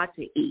what not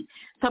to eat.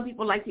 Some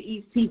people like to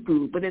eat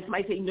seafood, but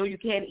somebody say, no, you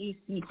can't eat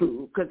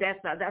seafood because that's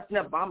an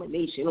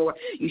abomination, or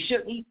you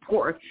shouldn't eat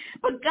pork.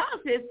 But God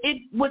says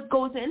what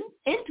goes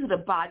into the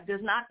body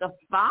does not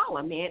defile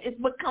a man. It's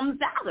what comes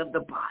out of the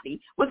body,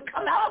 what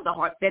comes out of the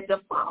heart that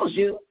defiles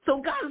you.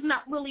 So God is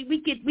not really, we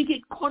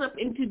get caught up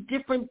into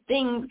different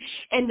things,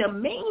 and the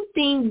main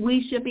thing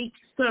we should be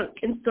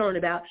concerned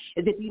about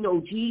is if you know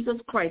Jesus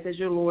Christ as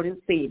your Lord and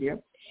Savior.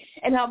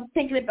 And I'm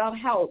thinking about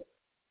how,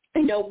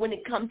 you know, when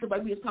it comes to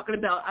what we were talking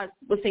about, I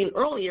was saying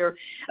earlier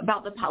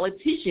about the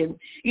politicians,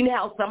 you know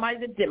how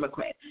somebody's a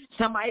Democrat,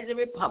 somebody's a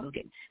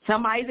Republican,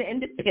 somebody's an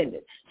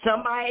independent,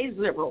 somebody's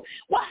liberal.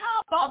 Well,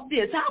 how about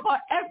this? How about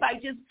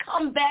everybody just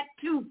come back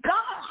to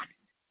God?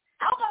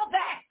 How about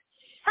that?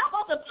 How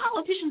about the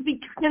politicians be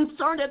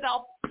concerned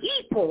about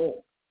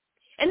people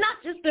and not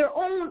just their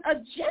own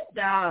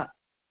agenda?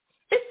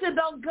 It's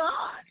about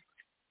God.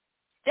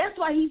 That's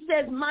why he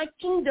says, my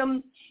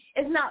kingdom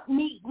is not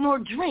meat nor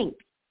drink.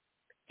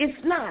 It's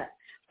not.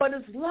 But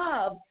it's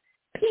love,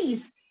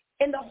 peace,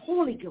 and the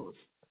Holy Ghost.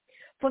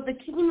 For the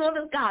kingdom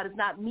of God is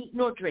not meat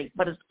nor drink,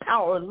 but it's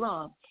power and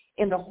love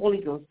in the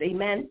Holy Ghost.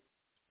 Amen?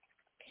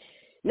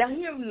 Now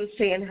here we were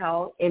saying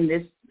how in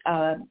this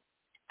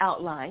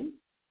outline,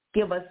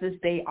 give us this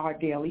day our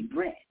daily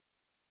bread.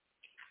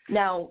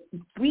 Now,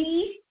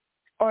 we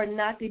are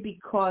not to be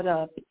caught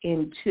up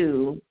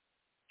into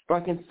or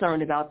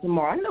concerned about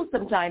tomorrow. I know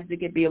sometimes it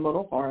can be a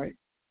little hard,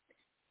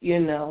 you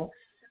know,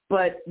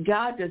 but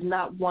God does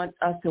not want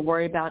us to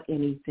worry about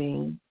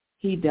anything.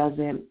 He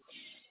doesn't.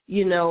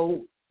 You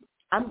know,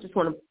 I'm just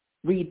going to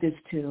read this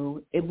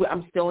too.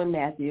 I'm still in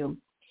Matthew.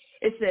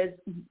 It says,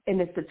 and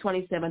it's the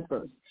 27th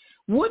verse,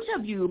 which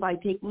of you, by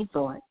taking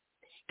thought,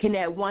 can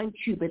add 1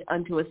 cubit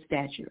unto a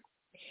stature?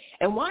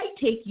 And why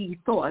take ye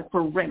thought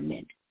for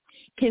remnant?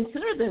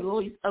 Consider the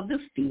lilies of the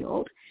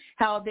field,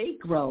 how they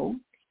grow.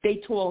 They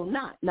toil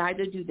not,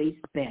 neither do they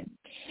spin.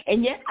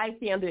 And yet I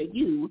say unto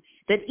you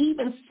that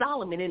even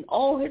Solomon in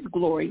all his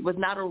glory was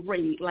not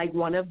arrayed like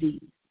one of these.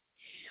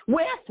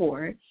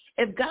 Wherefore,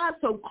 if God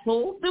so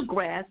clothe the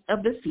grass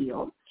of the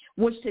field,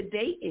 which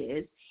today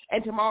is,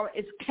 and tomorrow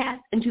is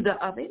cast into the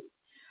oven,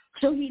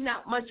 shall he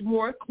not much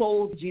more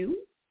clothe you,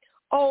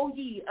 O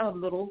ye of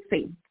little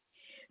faith?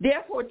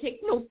 Therefore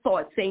take no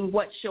thought, saying,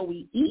 what shall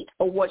we eat,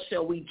 or what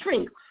shall we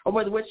drink, or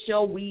whether what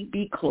shall we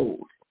be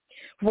clothed?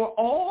 For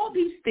all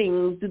these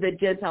things do the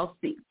Gentiles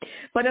seek.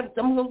 But I'm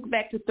going to go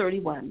back to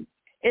 31.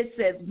 It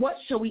says, what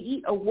shall we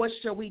eat, or what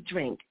shall we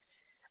drink,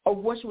 or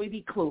what shall we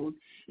be clothed?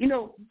 You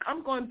know,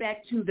 I'm going back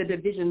to the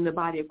division in the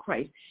body of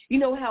Christ. You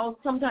know how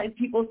sometimes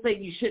people say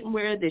you shouldn't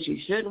wear this, you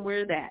shouldn't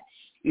wear that.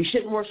 You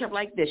shouldn't worship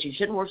like this, you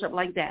shouldn't worship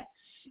like that.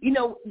 You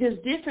know, there's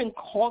different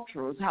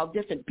cultures, how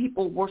different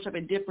people worship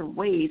in different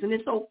ways, and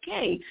it's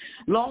okay,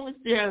 long as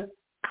their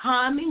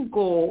common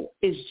goal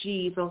is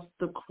Jesus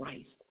the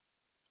Christ.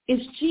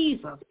 It's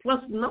Jesus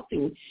plus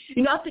nothing.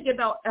 You know, I think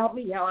about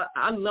me, how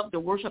I love to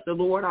worship the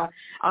Lord.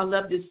 I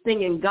love to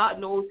sing, and God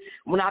knows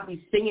when I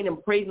be singing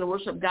and praising and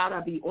worship God,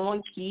 I be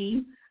on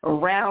key,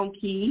 around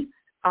key,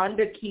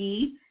 under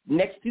key,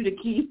 next to the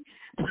key.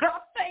 But I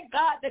thank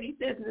God that he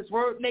says in his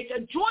word, make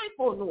a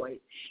joyful noise.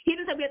 He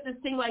didn't say we have to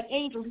sing like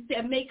angels. He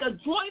said make a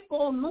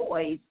joyful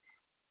noise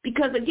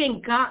because,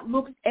 again, God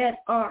looks at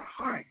our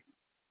heart.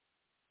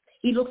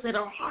 He looks at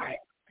our heart.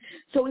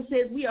 So it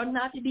says we are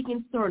not to be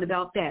concerned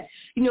about that.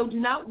 You know, do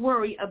not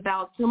worry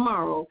about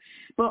tomorrow,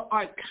 but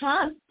our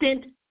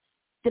constant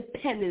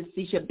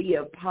dependency should be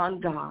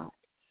upon God,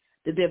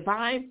 the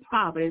divine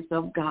providence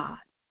of God.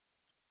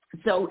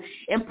 So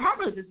in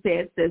Proverbs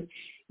it says,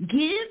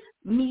 give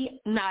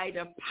me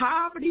neither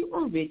poverty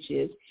or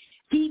riches.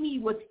 Feed me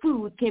with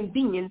food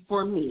convenient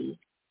for me.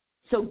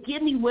 So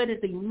give me what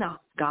is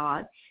enough,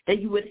 God,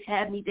 that you would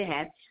have me to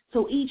have.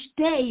 So each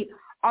day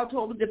our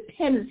total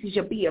dependency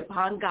shall be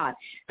upon God.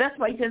 That's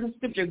why he says in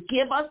Scripture,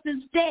 give us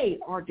this day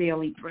our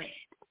daily bread.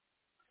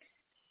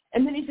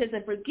 And then he says,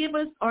 and forgive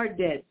us our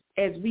debts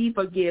as we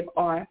forgive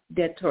our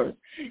debtors.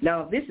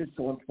 Now, this is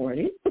so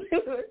important.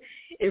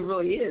 It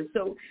really is.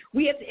 So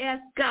we have to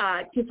ask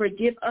God to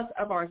forgive us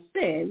of our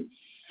sin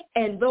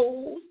and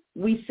those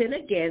we sin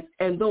against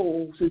and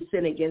those who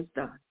sin against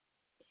us.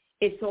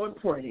 It's so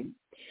important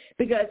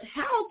because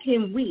how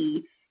can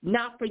we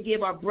not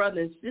forgive our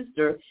brother and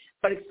sister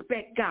but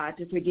expect God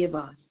to forgive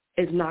us?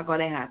 It's not going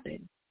to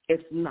happen.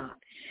 It's not.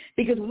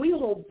 Because when we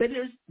hold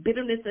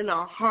bitterness in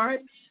our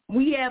heart,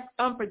 we have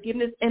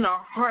unforgiveness in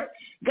our heart,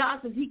 God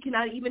says he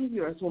cannot even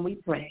hear us when we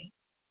pray.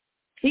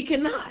 He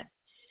cannot.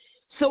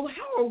 So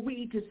how are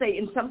we to say,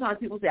 and sometimes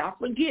people say, I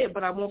forgive,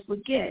 but I won't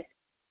forget.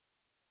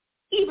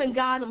 Even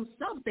God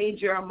himself said in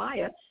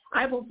Jeremiah,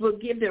 I will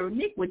forgive their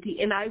iniquity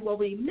and I will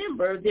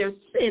remember their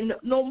sin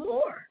no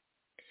more.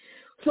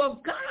 So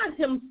if God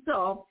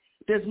himself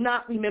does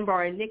not remember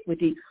our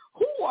iniquity,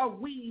 who are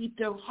we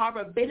to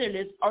harbor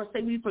bitterness or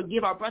say we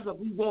forgive our brother, but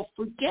we won't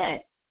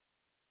forget?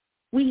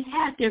 We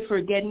have to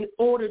forget in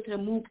order to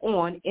move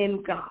on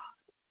in God.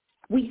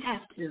 We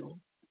have to.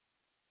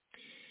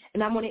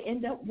 And I'm going to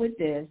end up with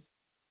this.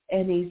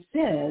 And he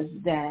says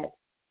that,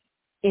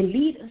 and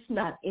lead us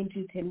not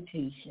into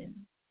temptation,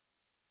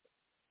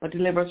 but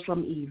deliver us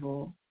from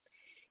evil.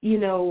 You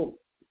know,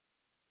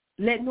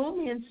 let no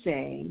man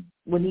say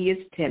when he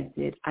is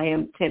tempted, I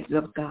am tempted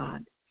of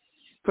God.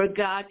 For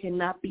God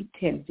cannot be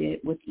tempted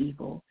with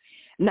evil,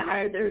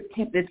 neither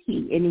tempteth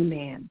he any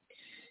man.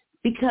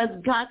 Because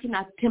God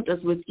cannot tempt us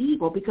with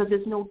evil, because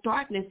there's no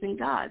darkness in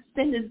God.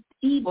 Sin is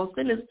evil.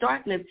 Sin is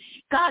darkness.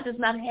 God does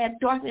not have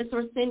darkness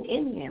or sin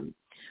in him.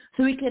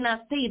 So we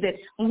cannot say that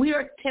when we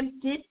are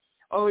tempted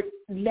or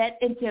led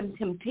into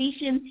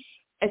temptation,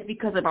 it's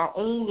because of our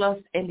own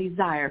lust and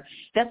desire.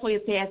 That's why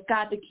it says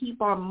God to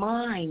keep our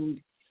mind.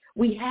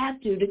 We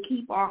have to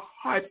keep our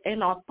hearts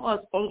and our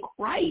thoughts on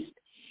Christ.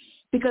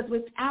 Because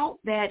without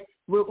that,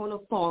 we're going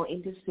to fall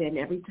into sin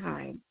every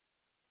time.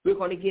 We're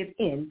going to give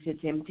in to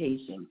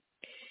temptation.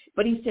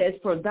 But he says,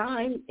 for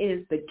thine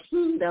is the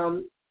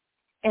kingdom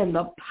and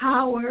the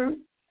power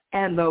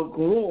and the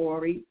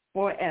glory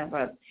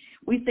forever.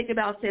 We think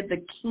about, said,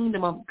 the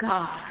kingdom of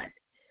God.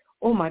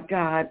 Oh, my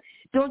God.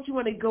 Don't you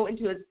want to go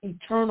into an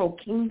eternal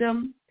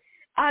kingdom?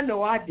 I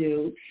know I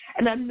do.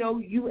 And I know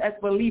you as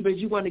believers,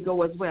 you want to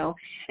go as well.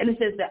 And it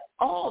says that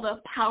all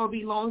the power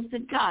belongs to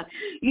God.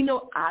 You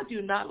know, I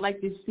do not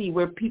like to see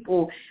where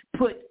people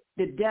put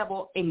the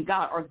devil and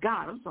God, or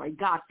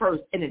God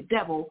first, and the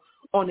devil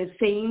on the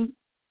same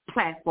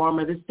platform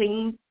or the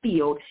same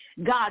field.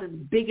 God is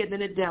bigger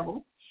than the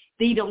devil.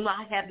 They do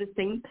not have the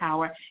same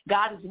power.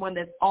 God is one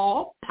that's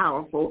all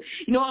powerful.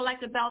 You know what I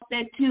like about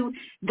that too?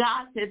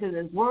 God says in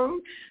his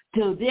word,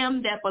 to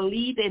them that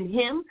believe in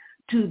him,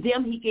 to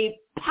them he gave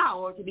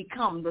power to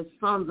become the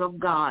sons of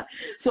God.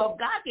 So if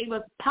God gave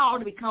us power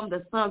to become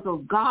the sons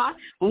of God,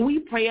 when we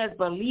pray as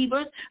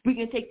believers, we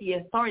can take the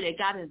authority that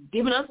God has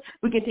given us.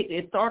 We can take the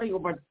authority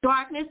over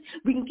darkness.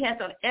 We can cast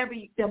out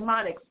every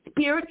demonic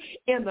spirit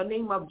in the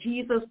name of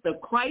Jesus the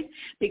Christ,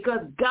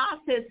 because God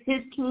says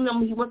his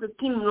kingdom, he wants his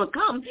kingdom to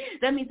come.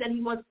 That means that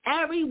he wants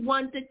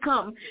everyone to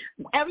come,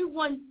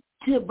 everyone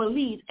to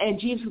believe in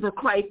Jesus the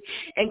Christ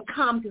and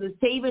come to the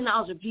saving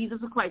knowledge of Jesus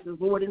the Christ as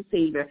Lord and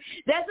Savior.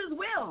 That's his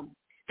will,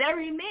 that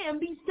every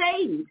man be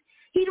saved.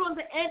 He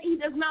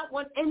does not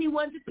want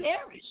anyone to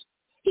perish.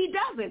 He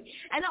doesn't.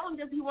 And not only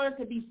does he want us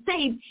to be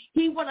saved,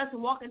 he wants us to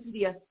walk into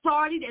the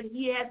authority that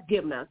he has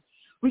given us.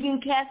 We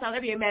can cast out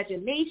every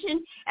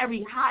imagination,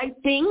 every high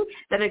thing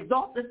that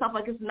exalts itself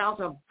against the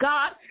knowledge of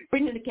God,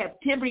 bring into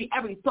captivity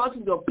every thought to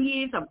the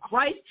obedience of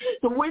Christ.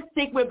 So we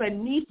think we're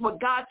beneath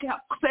what God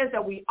says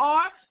that we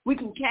are. We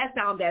can cast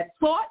down that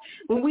thought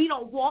when we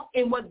don't walk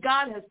in what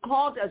God has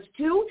called us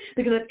to,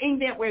 because of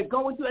anything that we're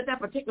going through at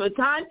that particular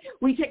time.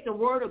 We take the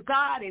word of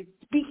God and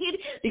speak it,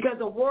 because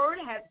the word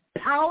has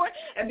power,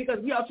 and because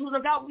we are children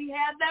of God, we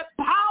have that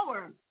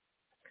power.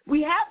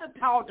 We have the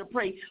power to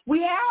pray.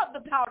 We have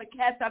the power to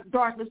cast out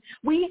darkness.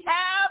 We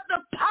have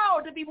the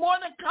power to be more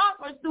than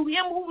conquerors through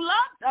him who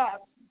loved us.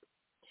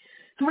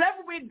 So whatever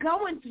we're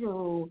going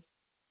through,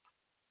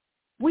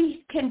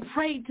 we can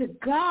pray to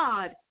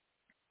God.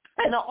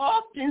 And I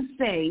often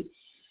say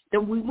that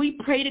when we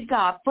pray to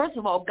God, first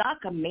of all, God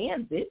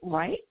commands it,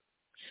 right?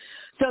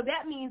 So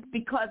that means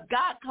because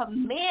God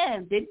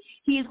commands it,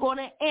 he's going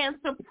to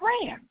answer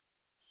prayer.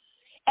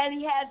 And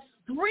he has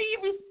 3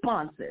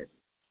 responses: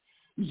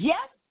 yes,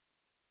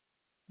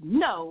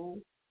 no,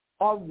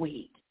 or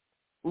wait,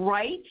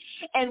 right?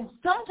 And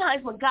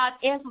sometimes when God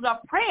answers our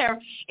prayer,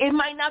 it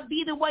might not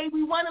be the way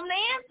we want him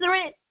to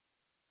answer it.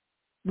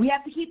 We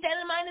have to keep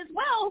that in mind as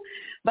well.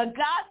 But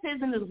God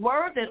says in his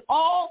word that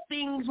all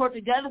things work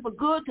together for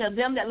good to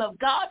them that love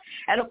God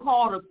and are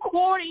called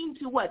according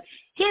to what?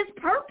 His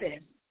purpose.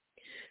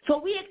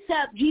 So we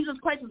accept Jesus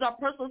Christ as our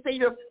personal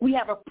Savior. We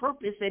have a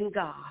purpose in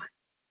God.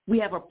 We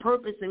have a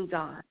purpose in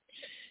God.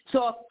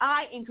 So if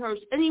I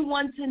encourage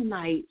anyone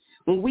tonight,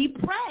 when we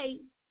pray,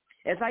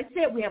 as I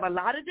said, we have a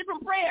lot of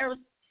different prayers.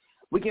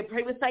 We can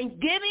pray with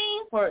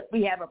thanksgiving.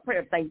 We have a prayer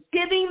of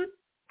thanksgiving.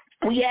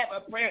 We have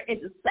a prayer of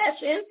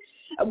intercession.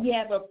 We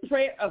have a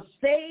prayer of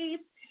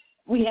faith.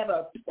 We have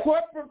a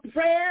corporate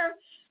prayer.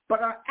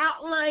 But our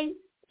outline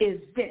is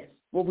this,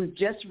 what we've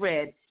just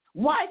read.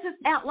 Why is this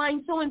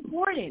outline so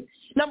important?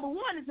 Number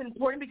one, it's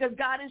important because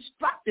God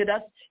instructed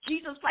us.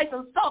 Jesus Christ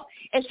himself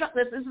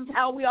instructed us this is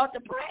how we ought to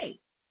pray.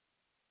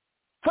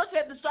 First, we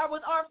have to start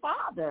with our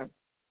Father.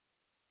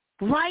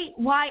 Right?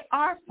 Why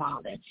our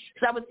Father?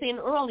 Because I was saying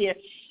earlier,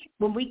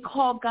 when we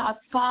call God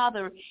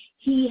Father,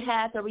 he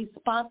has a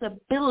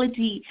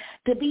responsibility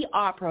to be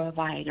our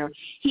provider.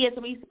 He has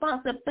a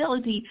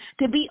responsibility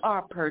to be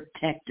our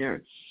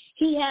protector.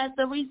 He has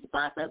the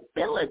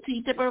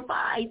responsibility to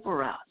provide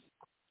for us.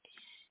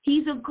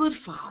 He's a good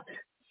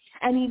Father,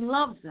 and he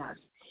loves us.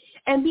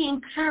 And be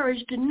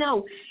encouraged to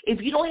know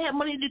if you don't have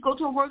money to go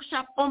to a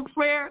workshop on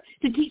prayer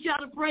to teach you how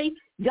to pray,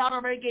 God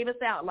already gave us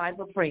the outline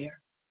for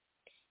prayer.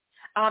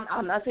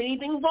 I'm not saying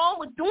anything wrong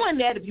with doing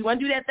that. If you want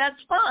to do that, that's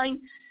fine.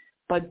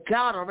 But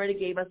God already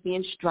gave us the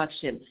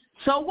instruction.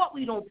 So what?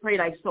 We don't pray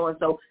like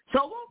so-and-so.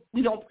 So what?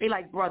 We don't pray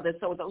like brother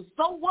so-and-so.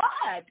 So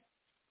what?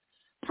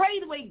 Pray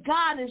the way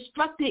God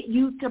instructed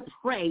you to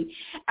pray.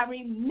 And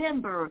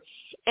remember,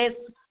 it's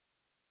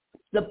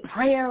the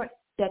prayer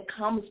that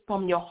comes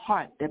from your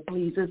heart that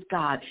pleases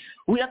God.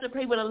 We have to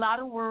pray with a lot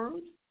of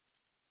words.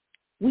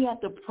 We have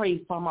to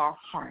pray from our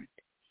heart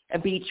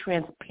and be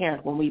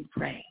transparent when we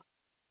pray.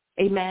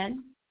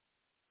 Amen.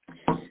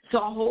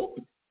 So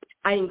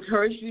I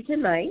encourage you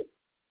tonight.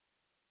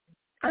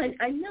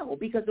 I know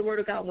because the word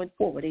of God went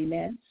forward.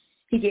 Amen.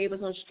 He gave us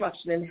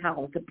instruction on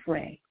how to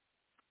pray.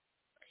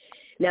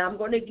 Now I'm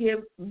going to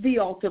give the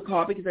altar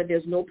call because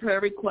there's no prayer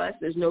request.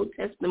 There's no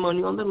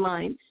testimony on the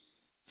line.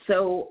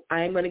 So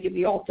I'm going to give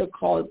the altar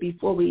call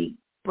before we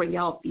bring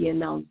out the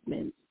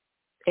announcements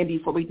and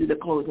before we do the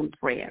closing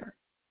prayer.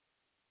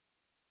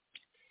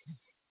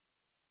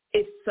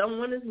 If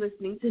someone is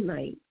listening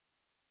tonight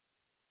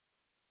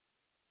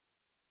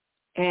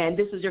and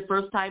this is your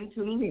first time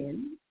tuning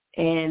in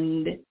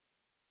and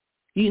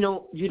you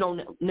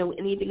don't know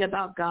anything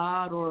about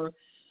God or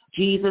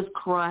Jesus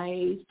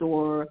Christ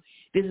or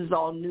this is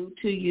all new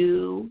to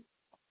you,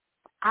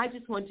 I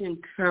just want to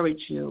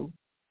encourage you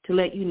to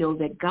let you know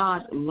that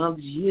God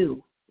loves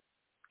you.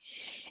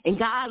 And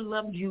God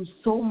loved you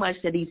so much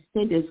that he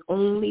sent his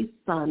only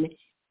son,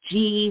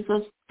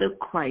 Jesus the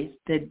Christ,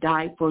 to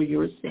die for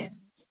your sins.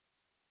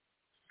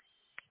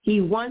 He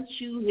wants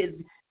you, his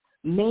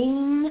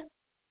main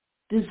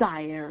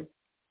desire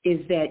is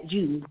that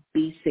you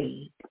be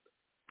saved.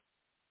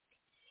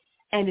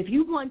 And if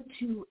you want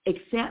to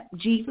accept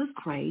Jesus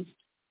Christ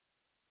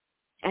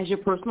as your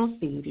personal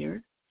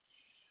Savior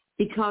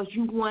because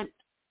you want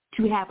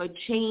to have a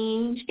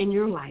change in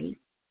your life,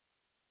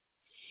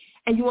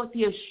 and you want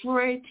the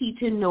assurity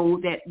to know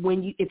that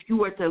if you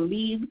were to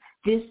leave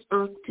this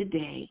earth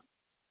today,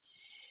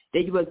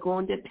 that you are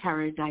going to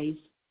paradise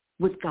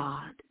with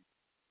God.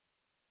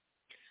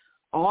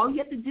 All you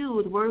have to do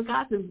with the word of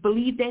God is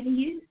believe that he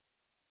is.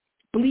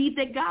 Believe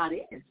that God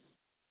is.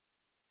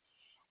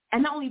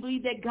 And not only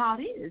believe that God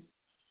is,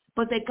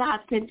 but that God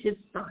sent his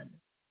son.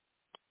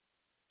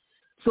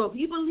 So if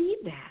you believe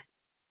that,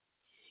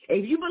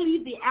 if you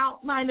believe the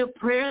outline of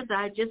prayer that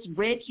I just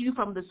read to you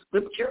from the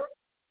scripture,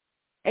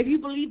 if you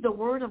believe the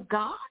word of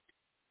God,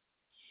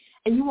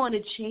 and you want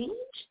to change,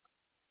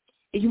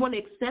 and you want to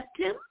accept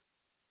him,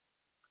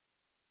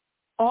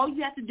 all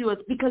you have to do is,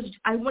 because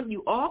I want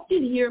you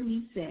often hear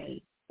me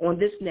say on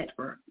this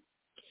network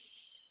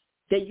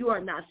that you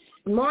are not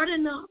smart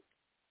enough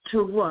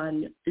to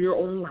run your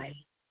own life.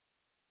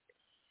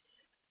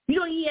 You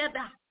don't even have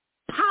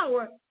the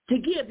power to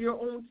give your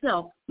own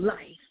self life.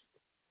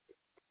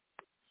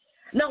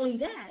 Not only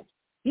that,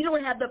 you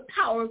don't have the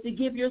power to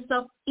give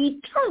yourself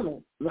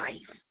eternal life.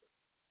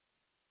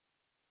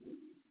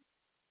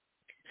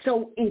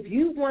 So if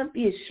you want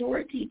the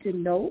assurity to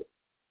know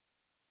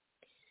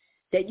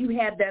that you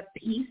have that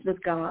peace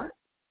with God,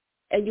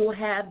 and you'll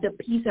have the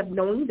peace of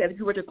knowing that if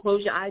you were to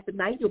close your eyes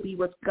tonight, you'll be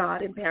with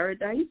God in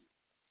paradise,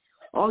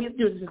 all you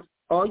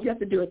have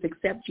to do is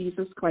accept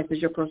Jesus Christ as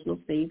your personal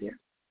Savior.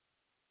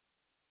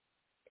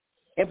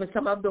 And for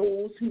some of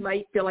those who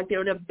might feel like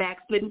they're in a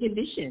backslidden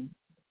condition,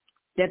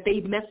 that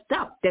they messed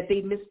up, that they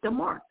missed the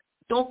mark,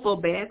 don't feel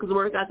bad, because the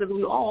Word of God says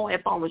we all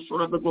have fallen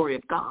short of the glory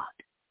of God.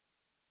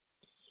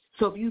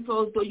 So if you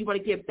feel as though you want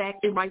to get back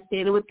in right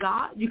standing with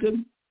God, you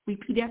can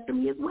repeat after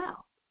me as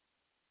well.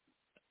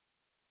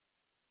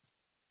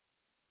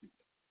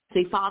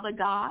 Say, Father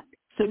God.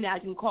 So now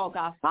you can call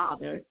God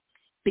Father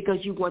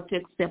because you want to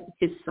accept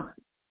his Son.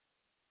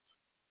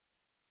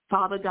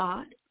 Father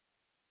God,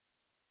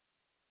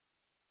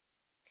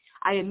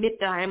 I admit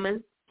that I am a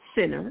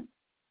sinner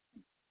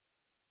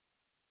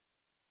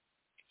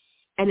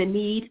and in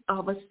need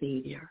of a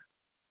Savior.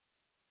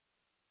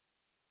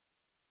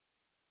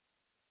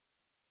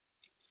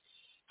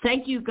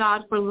 Thank you,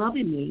 God, for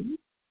loving me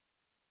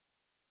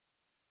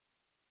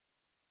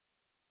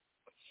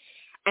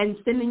and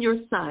sending your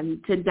Son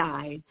to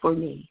die for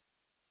me.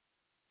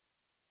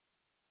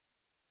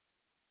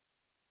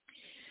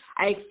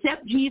 I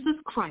accept Jesus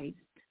Christ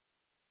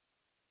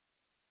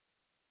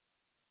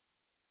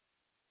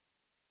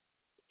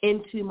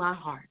into my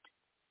heart,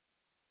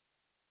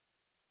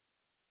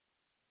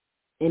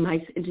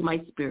 into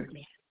my spirit,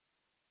 man.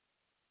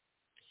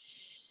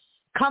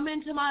 Come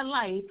into my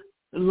life,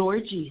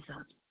 Lord Jesus,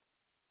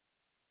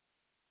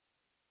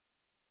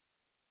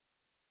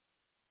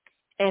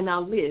 and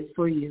I'll live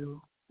for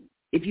you.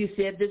 If you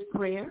said this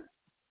prayer,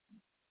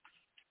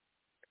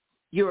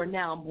 you are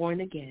now born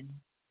again.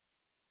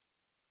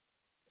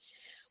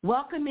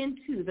 Welcome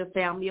into the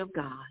family of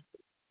God.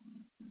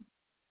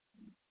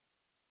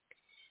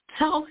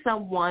 Tell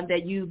someone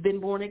that you've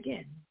been born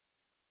again.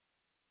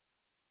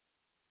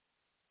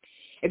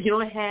 If you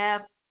don't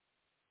have,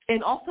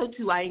 and also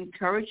too, I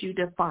encourage you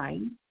to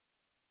find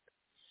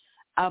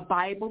a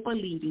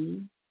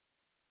Bible-believing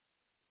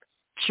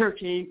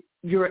church in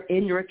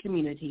your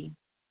community.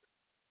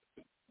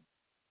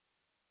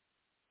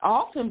 I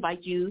also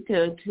invite you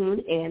to tune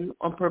in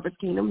on Purpose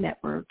Kingdom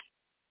Network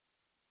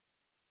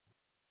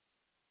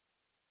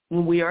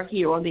when we are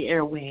here on the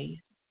airways,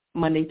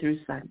 Monday through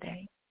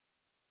Sunday.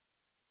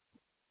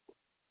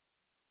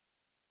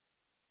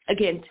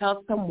 Again,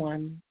 tell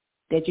someone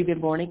that you've been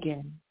born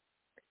again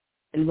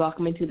and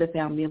welcome into the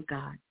family of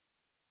God.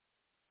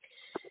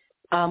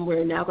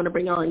 We're now going to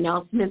bring our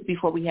announcements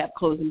before we have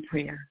closing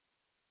prayer.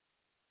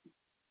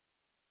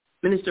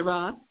 Minister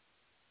Rob?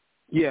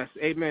 Yes,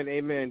 amen,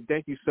 amen.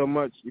 Thank you so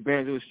much,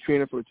 Evangelist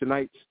Trina, for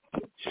tonight's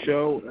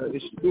show.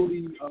 It's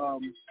really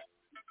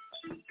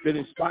been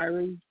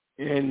inspiring,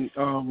 and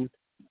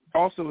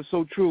also it's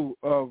so true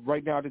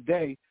right now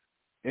today.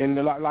 And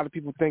a lot of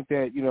people think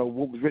that, you know,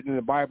 what was written in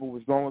the Bible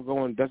was long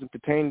ago and doesn't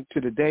pertain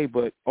to the day,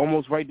 but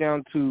almost right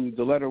down to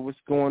the letter of what's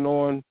going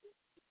on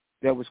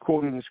that was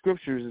quoted in the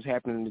scriptures is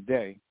happening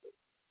today.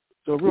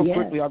 So real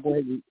quickly, I'll go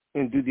ahead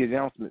and do the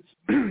announcements.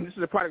 This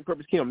is a product of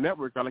Purpose Kingdom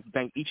Network. I'd like to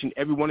thank each and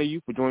every one of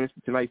you for joining us for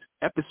tonight's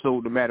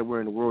episode, no matter where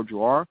in the world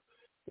you are.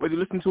 Whether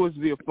you listen to us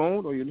via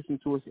phone or you're listening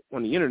to us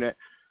on the Internet,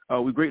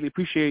 we greatly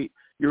appreciate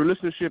your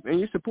listenership and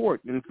your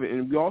support. And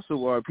we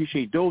also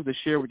appreciate those that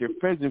share with your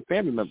friends and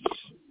family members.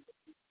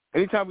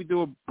 Anytime we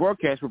do a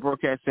broadcast, we're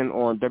broadcasting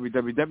on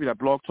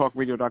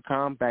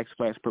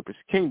www.blogtalkradio.com/Purpose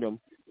Kingdom.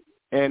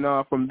 And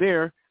from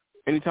there,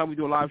 anytime we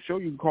do a live show,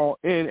 you can call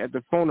in at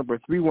the phone number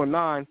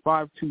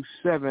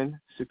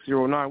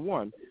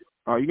 319-527-6091.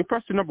 You can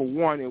press the number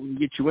 1, and we can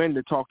get you in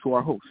to talk to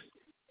our host.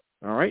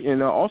 All right?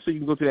 And also you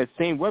can go to that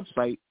same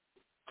website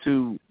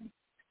to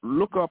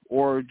look up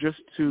or just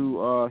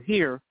to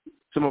hear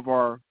some of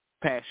our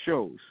past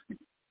shows.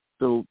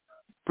 So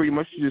pretty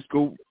much you just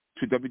go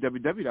to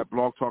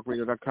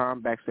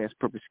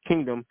www.blogtalkradio.com/Purpose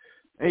Kingdom,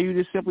 and you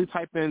just simply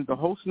type in the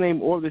host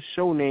name or the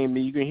show name,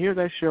 and you can hear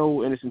that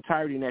show in its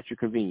entirety and at your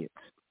convenience.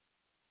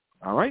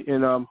 All right,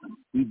 and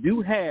we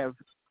do have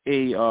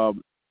a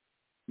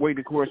way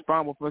to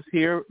correspond with us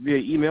here via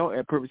email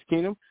at Purpose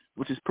Kingdom,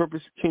 which is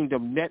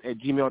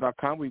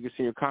purposekingdomnet@gmail.com, where you can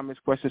send your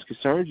comments, questions,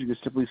 concerns. You can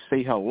simply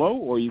say hello,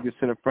 or you can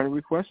send a friend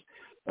request.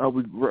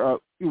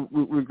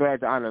 We're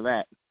glad to honor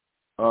that.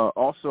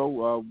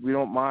 Also, we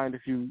don't mind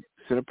if you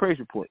send a praise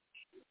report.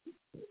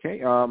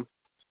 Okay.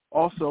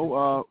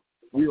 Also,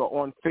 we are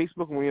on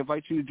Facebook, and we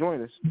invite you to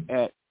join us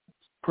at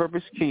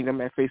Purpose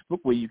Kingdom at Facebook,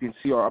 where you can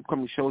see our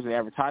upcoming shows and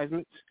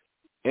advertisements.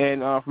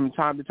 And from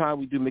time to time,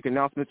 we do make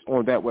announcements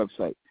on that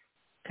website.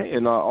 Okay.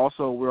 And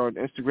also, we're on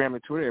Instagram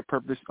and Twitter at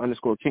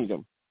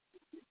Purpose_Kingdom,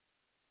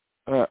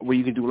 where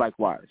you can do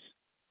likewise.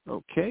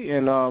 Okay.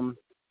 And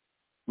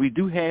we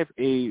do have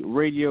a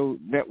radio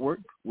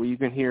network where you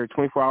can hear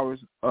 24 hours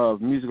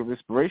of music of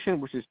inspiration,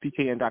 which is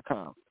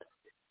PKN.com.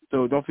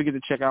 So don't forget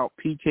to check out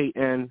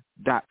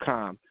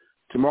PKN.com.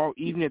 Tomorrow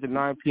evening at the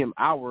 9 p.m.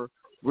 hour,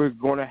 we're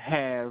going to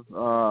have,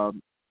 I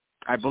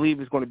believe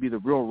it's going to be The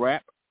Real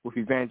Rap with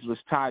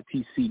evangelist Todd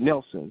T.C.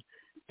 Nelson.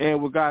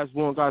 And with God's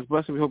will and God's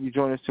blessing, we hope you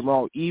join us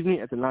tomorrow evening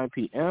at the 9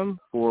 p.m.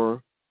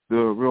 for The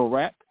Real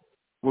Rap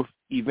with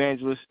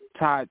evangelist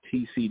Todd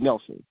T.C.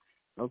 Nelson.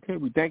 Okay,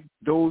 we thank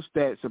those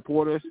that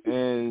support us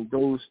and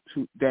those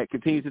that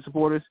continue to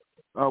support us.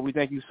 We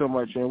thank you so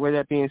much. And with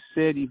that being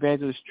said,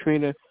 Evangelist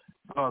Trina,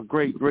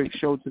 Great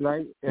show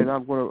tonight, and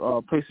I'm going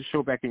to place the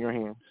show back in your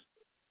hands.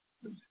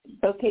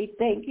 Okay,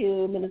 thank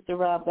you, Minister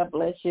Rob. God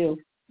bless you.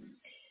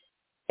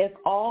 If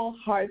all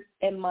hearts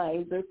and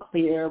minds are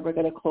clear, we're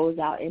going to close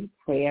out in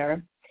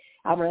prayer.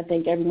 I want to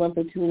thank everyone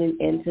for tuning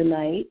in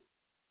tonight.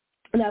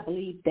 And I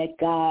believe that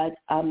God,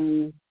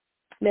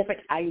 matter of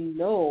fact, I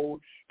know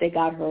that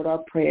God heard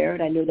our prayer,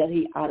 and I know that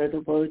he honored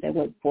the words that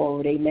went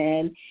forward.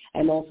 Amen.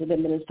 And also the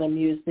minister of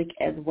music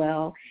as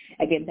well.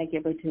 Again, thank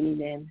you for tuning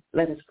in.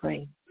 Let us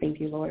pray. Thank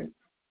you, Lord.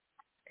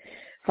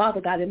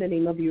 Father God, in the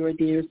name of your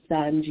dear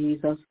Son,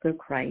 Jesus the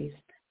Christ,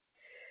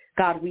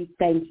 God, we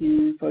thank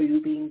you for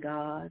you being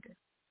God.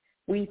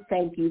 We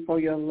thank you for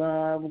your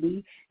love.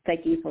 We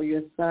thank you for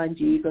your Son,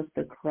 Jesus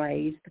the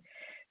Christ.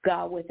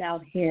 God,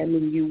 without him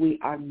and you, we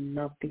are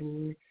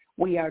nothing.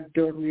 We are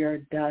dirt, we are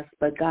dust.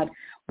 But God,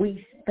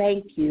 we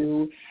thank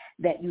you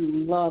that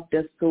you loved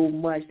us so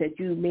much that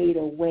you made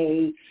a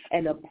way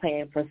and a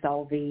plan for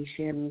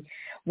salvation.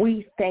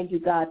 We thank you,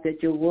 God,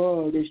 that your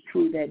word is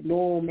true, that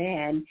no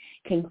man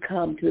can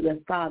come to the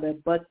Father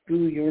but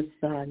through your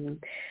Son.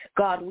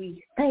 God,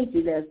 we thank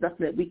you there's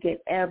nothing that we can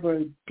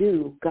ever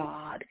do,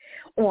 God,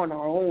 on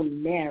our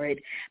own merit.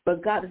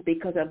 But God, it's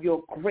because of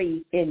your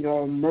grace and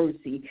your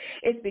mercy.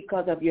 It's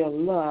because of your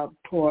love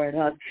toward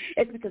us.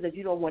 It's because that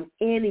you don't want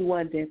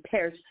anyone to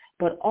perish,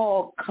 but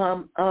all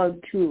come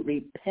unto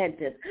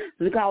repentance.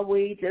 So God,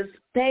 we just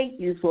thank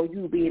you for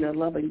you being a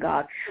loving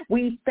God.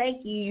 We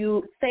thank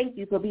you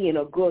for being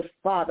a good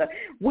Father.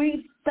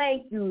 We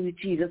thank you,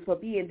 Jesus, for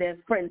being that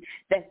friend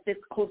that sits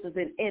closer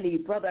than any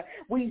brother.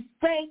 We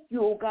thank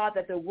you, oh God,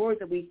 that the words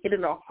that we hid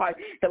in our heart,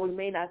 that we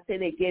may not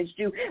sin against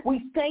you.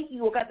 We thank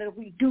you, oh God, that if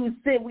we do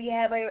sin, we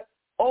have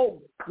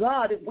oh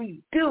God, if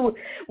we do,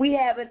 we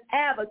have an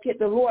advocate,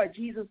 the Lord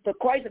Jesus the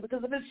Christ, and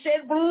because of his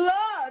shed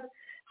blood,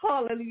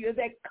 hallelujah,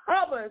 that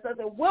covers us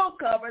and will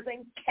cover us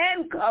and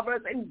can cover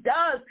us and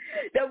does,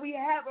 that we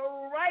have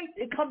a right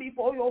to come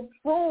before your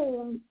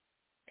throne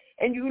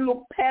and you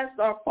look past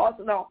our faults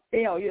and our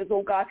failures,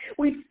 oh God.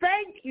 We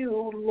thank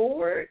you,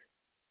 Lord.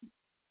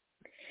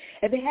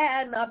 If it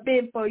had not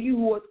been for you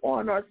who was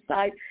on our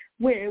side,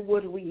 where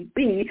would we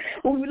be?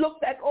 When we look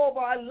back over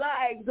our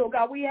lives, oh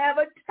God, we have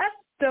a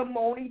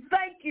testimony.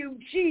 Thank you,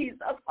 Jesus.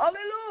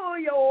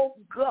 Hallelujah, oh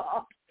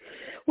God.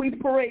 We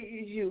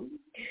praise you.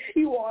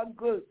 You are a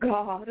good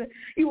God.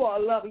 You are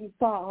a loving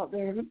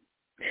Father.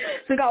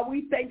 So, God,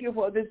 we thank you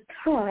for this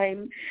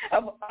time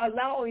of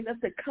allowing us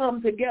to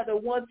come together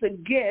once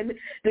again,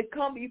 to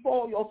come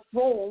before your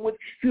throne with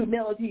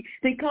humility,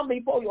 to come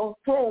before your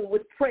throne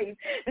with praise,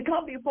 to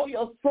come before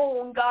your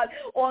throne, God,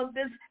 on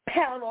this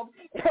panel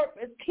of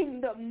Purpose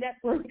Kingdom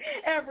Network,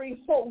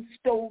 every host,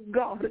 oh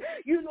God.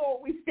 You know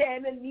what we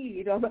stand in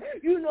need of.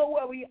 You know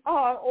where we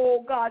are,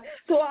 oh God.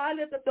 So I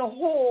lift up the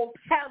whole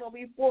panel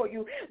before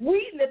you.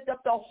 We lift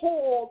up the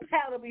whole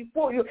panel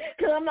before you,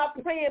 because I'm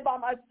not praying by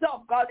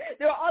myself, God.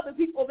 There are other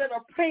people that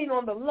are praying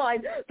on the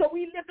line. So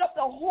we lift up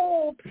the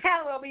whole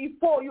panel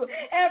before you,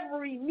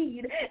 every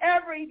need,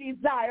 every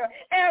desire,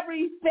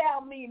 every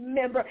family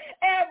member,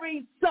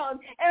 every son,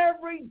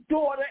 every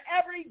daughter,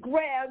 every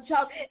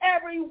grandchild,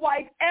 every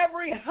wife,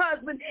 every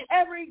husband,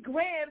 every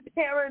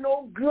grandparent,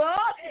 oh God,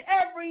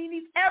 every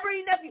niece,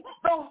 every nephew.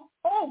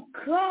 Oh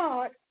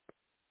God,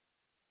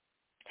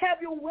 have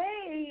your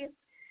way.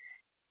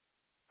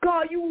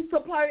 God, you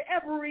supply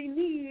every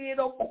need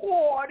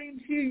according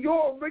to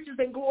your riches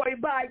and glory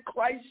by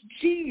Christ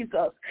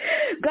Jesus.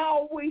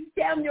 God, we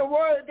stand on your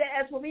word that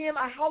as for me and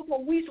my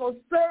household, we shall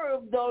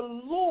serve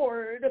the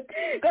Lord.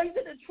 God, you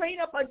said to train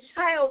up a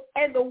child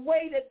and the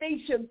way that they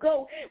should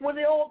go. When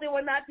they're old, they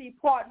will not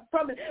depart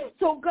from it.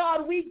 So,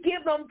 God, we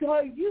give them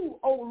to you,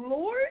 oh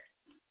Lord.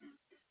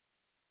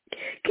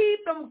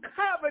 Keep them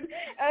covered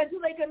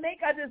until they can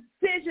make a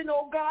decision,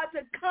 oh God,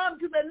 to come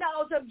to the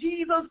knowledge of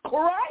Jesus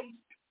Christ.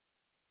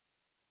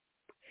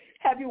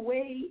 Have your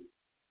way.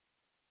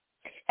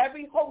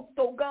 Every host,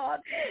 oh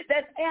God,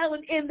 that's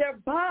ailing in their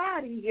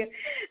body,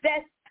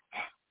 that's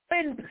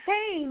in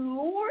pain,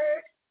 Lord.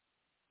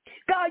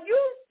 God, you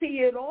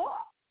see it all.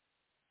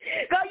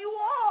 God, you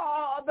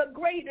are the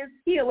greatest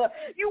healer.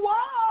 You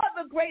are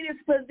the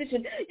greatest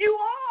physician. You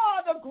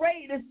are the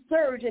greatest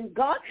surgeon,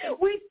 God.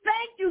 We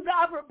thank you,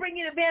 God, for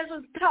bringing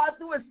Evangelist Todd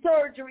through his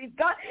surgeries,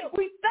 God.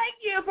 We thank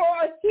you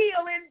for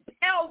healing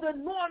Elder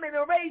Norman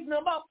and raising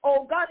him up,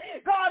 oh God.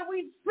 God,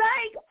 we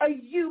thank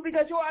you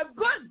because you are a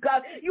good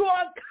God. You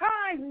are a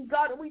kind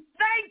God, and we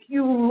thank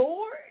you,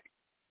 Lord.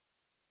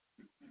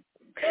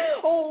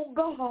 Oh,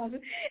 God,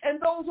 and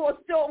those who are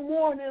still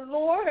mourning,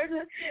 Lord,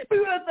 be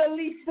with the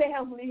Lee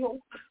family,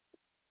 oh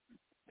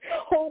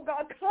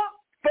God,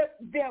 comfort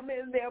them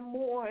in their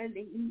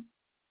mourning.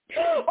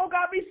 Oh,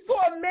 God,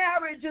 restore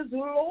marriages,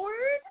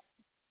 Lord.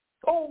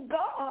 Oh,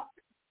 God,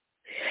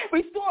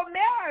 restore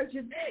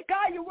marriages.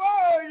 God, your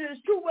word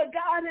is true. What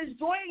God has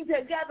joined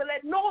together,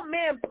 let no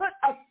man put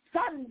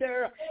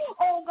asunder.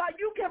 Oh, God,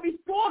 you can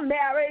restore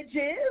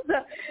marriages.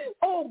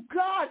 Oh,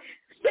 God,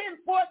 send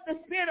send forth the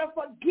spirit of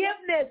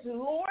forgiveness,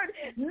 Lord.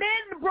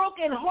 Mend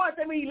broken hearts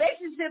and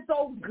relationships,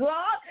 oh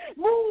God.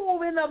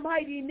 Move in the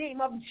mighty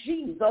name of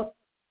Jesus.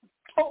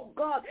 Oh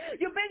God,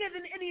 you're bigger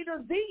than any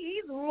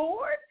disease,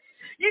 Lord.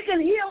 You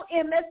can heal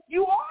MS.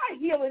 You are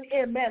healing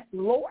MS,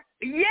 Lord.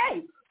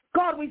 Yay.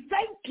 God, we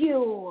thank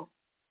you.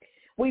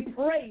 We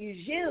praise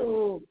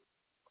you.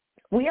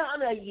 We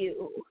honor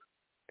you.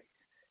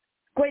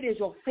 Great is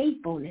your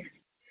faithfulness.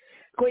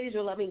 Great is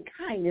your loving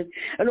kindness.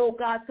 And, oh,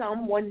 God,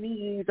 someone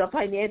needs a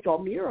financial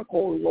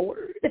miracle,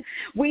 Lord.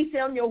 We say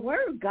on your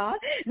word, God,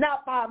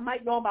 not by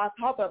might nor by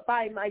power, but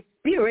by my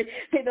spirit,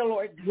 say the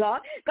Lord God.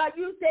 God,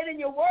 you said in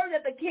your word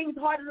that the king's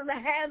heart is in the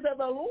hands of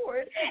the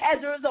Lord. As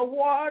there is a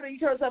water, you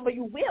turn somebody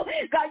you will.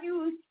 God,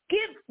 you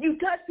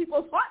touch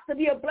people's hearts to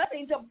be a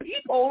blessing to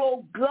people,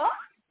 oh, God.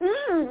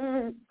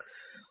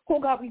 Oh,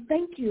 God, we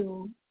thank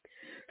you.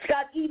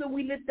 God, even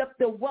we lift up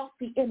the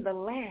wealthy in the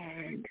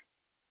land.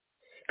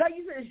 God,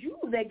 you said it's you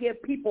that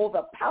give people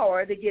the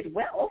power to get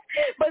wealth,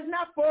 but it's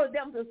not for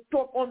them to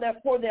store for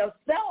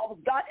themselves,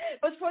 God,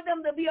 but it's for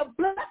them to be a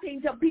blessing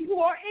to people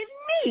who are in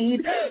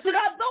need. So,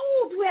 God,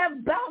 those who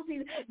have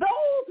bounty,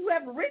 those who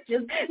have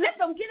riches, let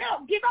them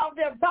give out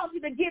their bounty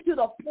to give to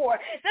the poor.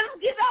 Let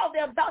them give out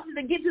their bounty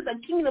to give to the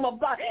kingdom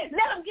of God.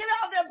 Let them give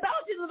out their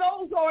bounty to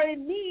those who are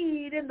in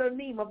need in the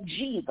name of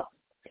Jesus.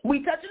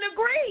 We touch and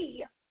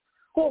agree.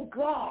 Oh,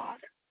 God.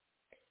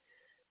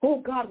 Oh,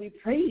 God, we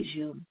praise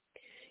you.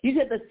 You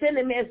said the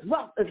sinner man's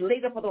wealth is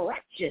laid up for the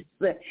righteous,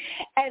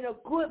 and a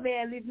good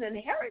man leaves an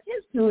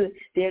inheritance to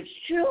their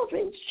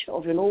children's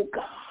children. Oh,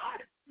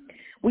 God,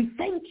 we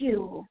thank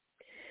you.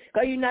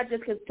 God, you're not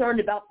just concerned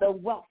about the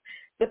wealth,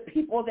 the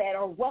people that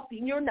are wealthy.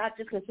 You're not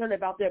just concerned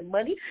about their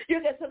money.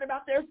 You're concerned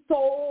about their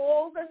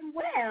souls as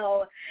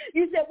well.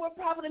 You said we're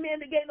probably a man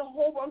to gain the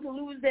whole world to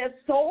lose their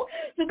soul.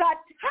 So, God,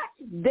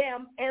 touch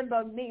them in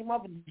the name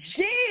of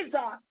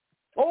Jesus.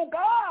 Oh,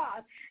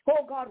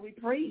 God, we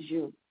praise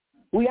you.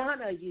 We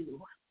honor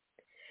you.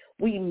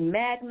 We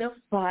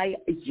magnify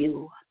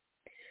you.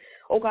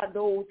 Oh, God,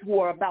 those who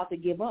are about to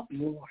give up,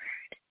 Lord.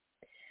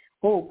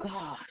 Oh,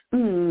 God.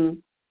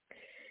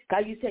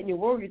 God, you said in your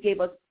word you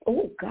gave us,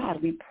 oh,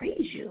 God, we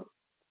praise you.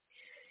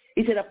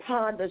 He said,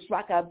 upon this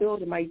rock I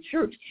build my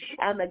church,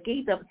 and the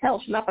gates of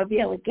hell shall not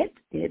prevail against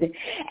it.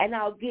 And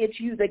I'll give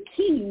you the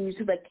keys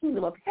to the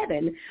kingdom of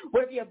heaven.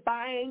 Wherever you're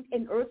bind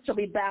in earth shall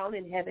be bound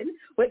in heaven.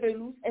 Wherever you're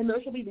loose in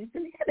earth shall be loose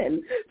in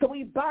heaven. So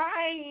we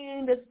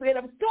bind the spirit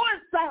of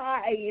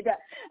suicide,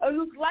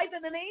 loose life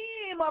in the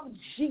name of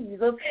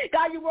Jesus.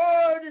 God, your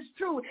word is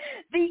true.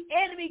 The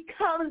enemy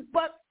comes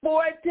but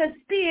for it to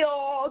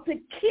steal, to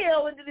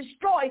kill, and to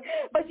destroy.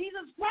 But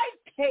Jesus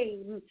Christ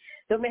came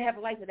that may have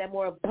life in that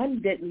more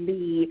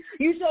abundantly.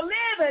 You shall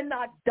live and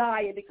not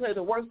die and declare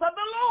the works of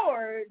the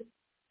Lord.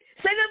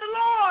 Say to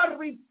the Lord,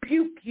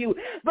 rebuke you.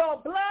 The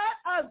blood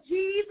of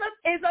Jesus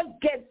is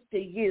against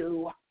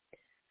you.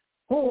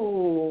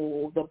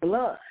 Oh, the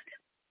blood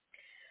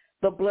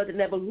that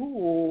never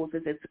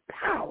loses its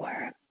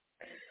power.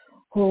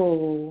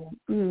 Oh,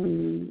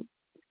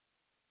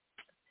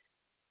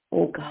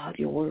 oh God,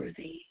 you're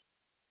worthy.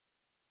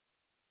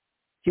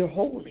 You're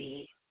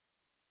holy.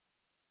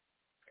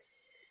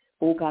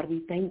 Oh, God,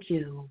 we thank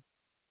you.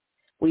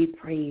 We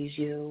praise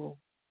you.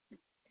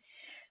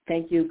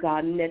 Thank you,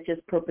 God, and not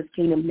just Purpose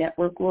Kingdom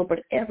Network, Lord,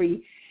 but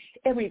every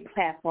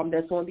platform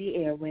that's on the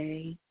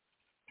airway,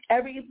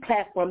 every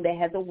platform that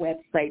has a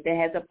website, that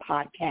has a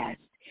podcast,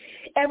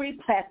 every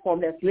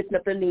platform that's lifting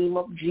up the name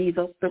of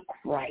Jesus the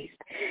Christ.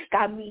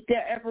 God, meet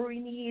their every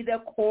need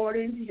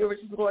according to your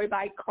riches and glory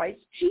by Christ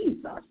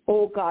Jesus.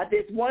 Oh, God,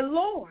 there's one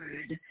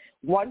Lord,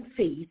 one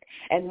faith,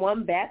 and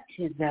one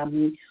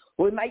baptism.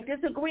 We might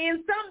disagree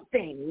in some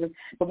things,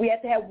 but we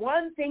have to have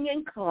one thing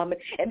in common,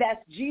 and that's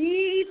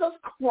Jesus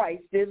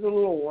Christ is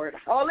Lord.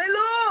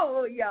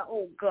 Hallelujah,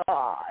 oh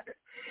God.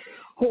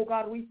 Oh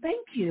God, we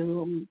thank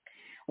you.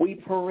 We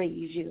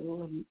praise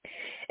you.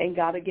 And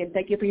God, again,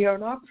 thank you for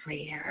hearing our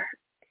prayer.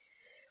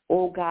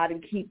 Oh, God,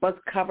 and keep us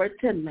covered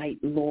tonight,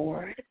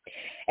 Lord.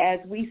 As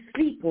we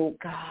sleep, oh,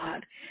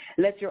 God,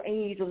 let your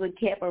angels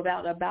encamp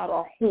about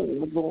our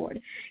homes, Lord.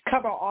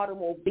 Cover our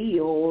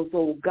automobiles,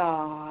 oh,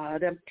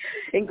 God.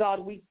 And,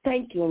 God, we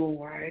thank you,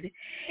 Lord.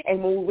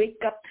 And when we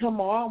wake up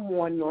tomorrow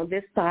morning on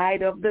this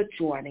side of the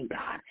Jordan,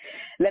 God,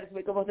 let us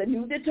wake up with a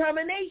new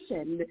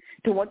determination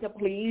to want to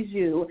please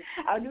you,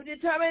 a new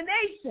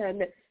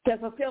determination to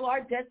fulfill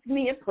our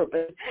destiny and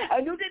purpose, a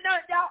new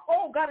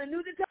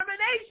determination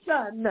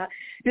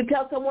to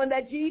tell someone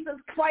that Jesus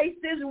Christ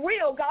is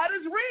real, God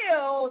is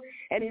real,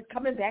 and he's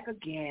coming back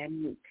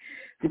again.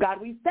 So God,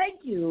 we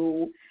thank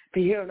you for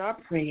hearing our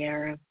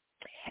prayer.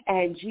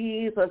 In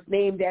Jesus'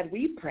 name that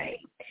we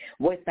pray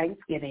with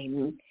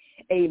thanksgiving.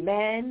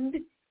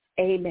 Amen,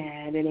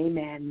 amen, and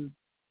amen.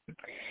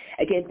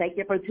 Again, thank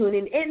you for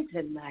tuning in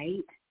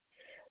tonight.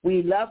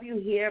 We love you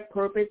here at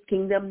Purpose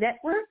Kingdom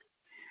Network,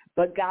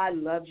 but God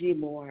loves you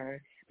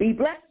more. Be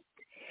blessed,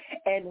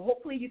 and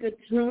hopefully you can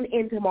tune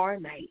in tomorrow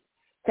night.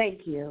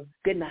 Thank you.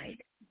 Good night.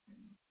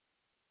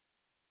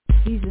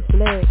 Jesus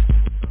bless.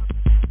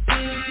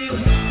 you.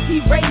 He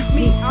raised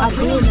me, I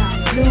will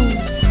not lose.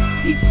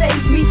 He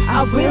saved me,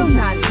 I will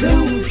not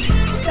lose.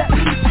 Set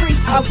me free,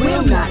 I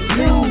will not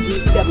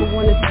lose. Devil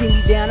wanna see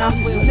me down, I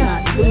will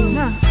not lose.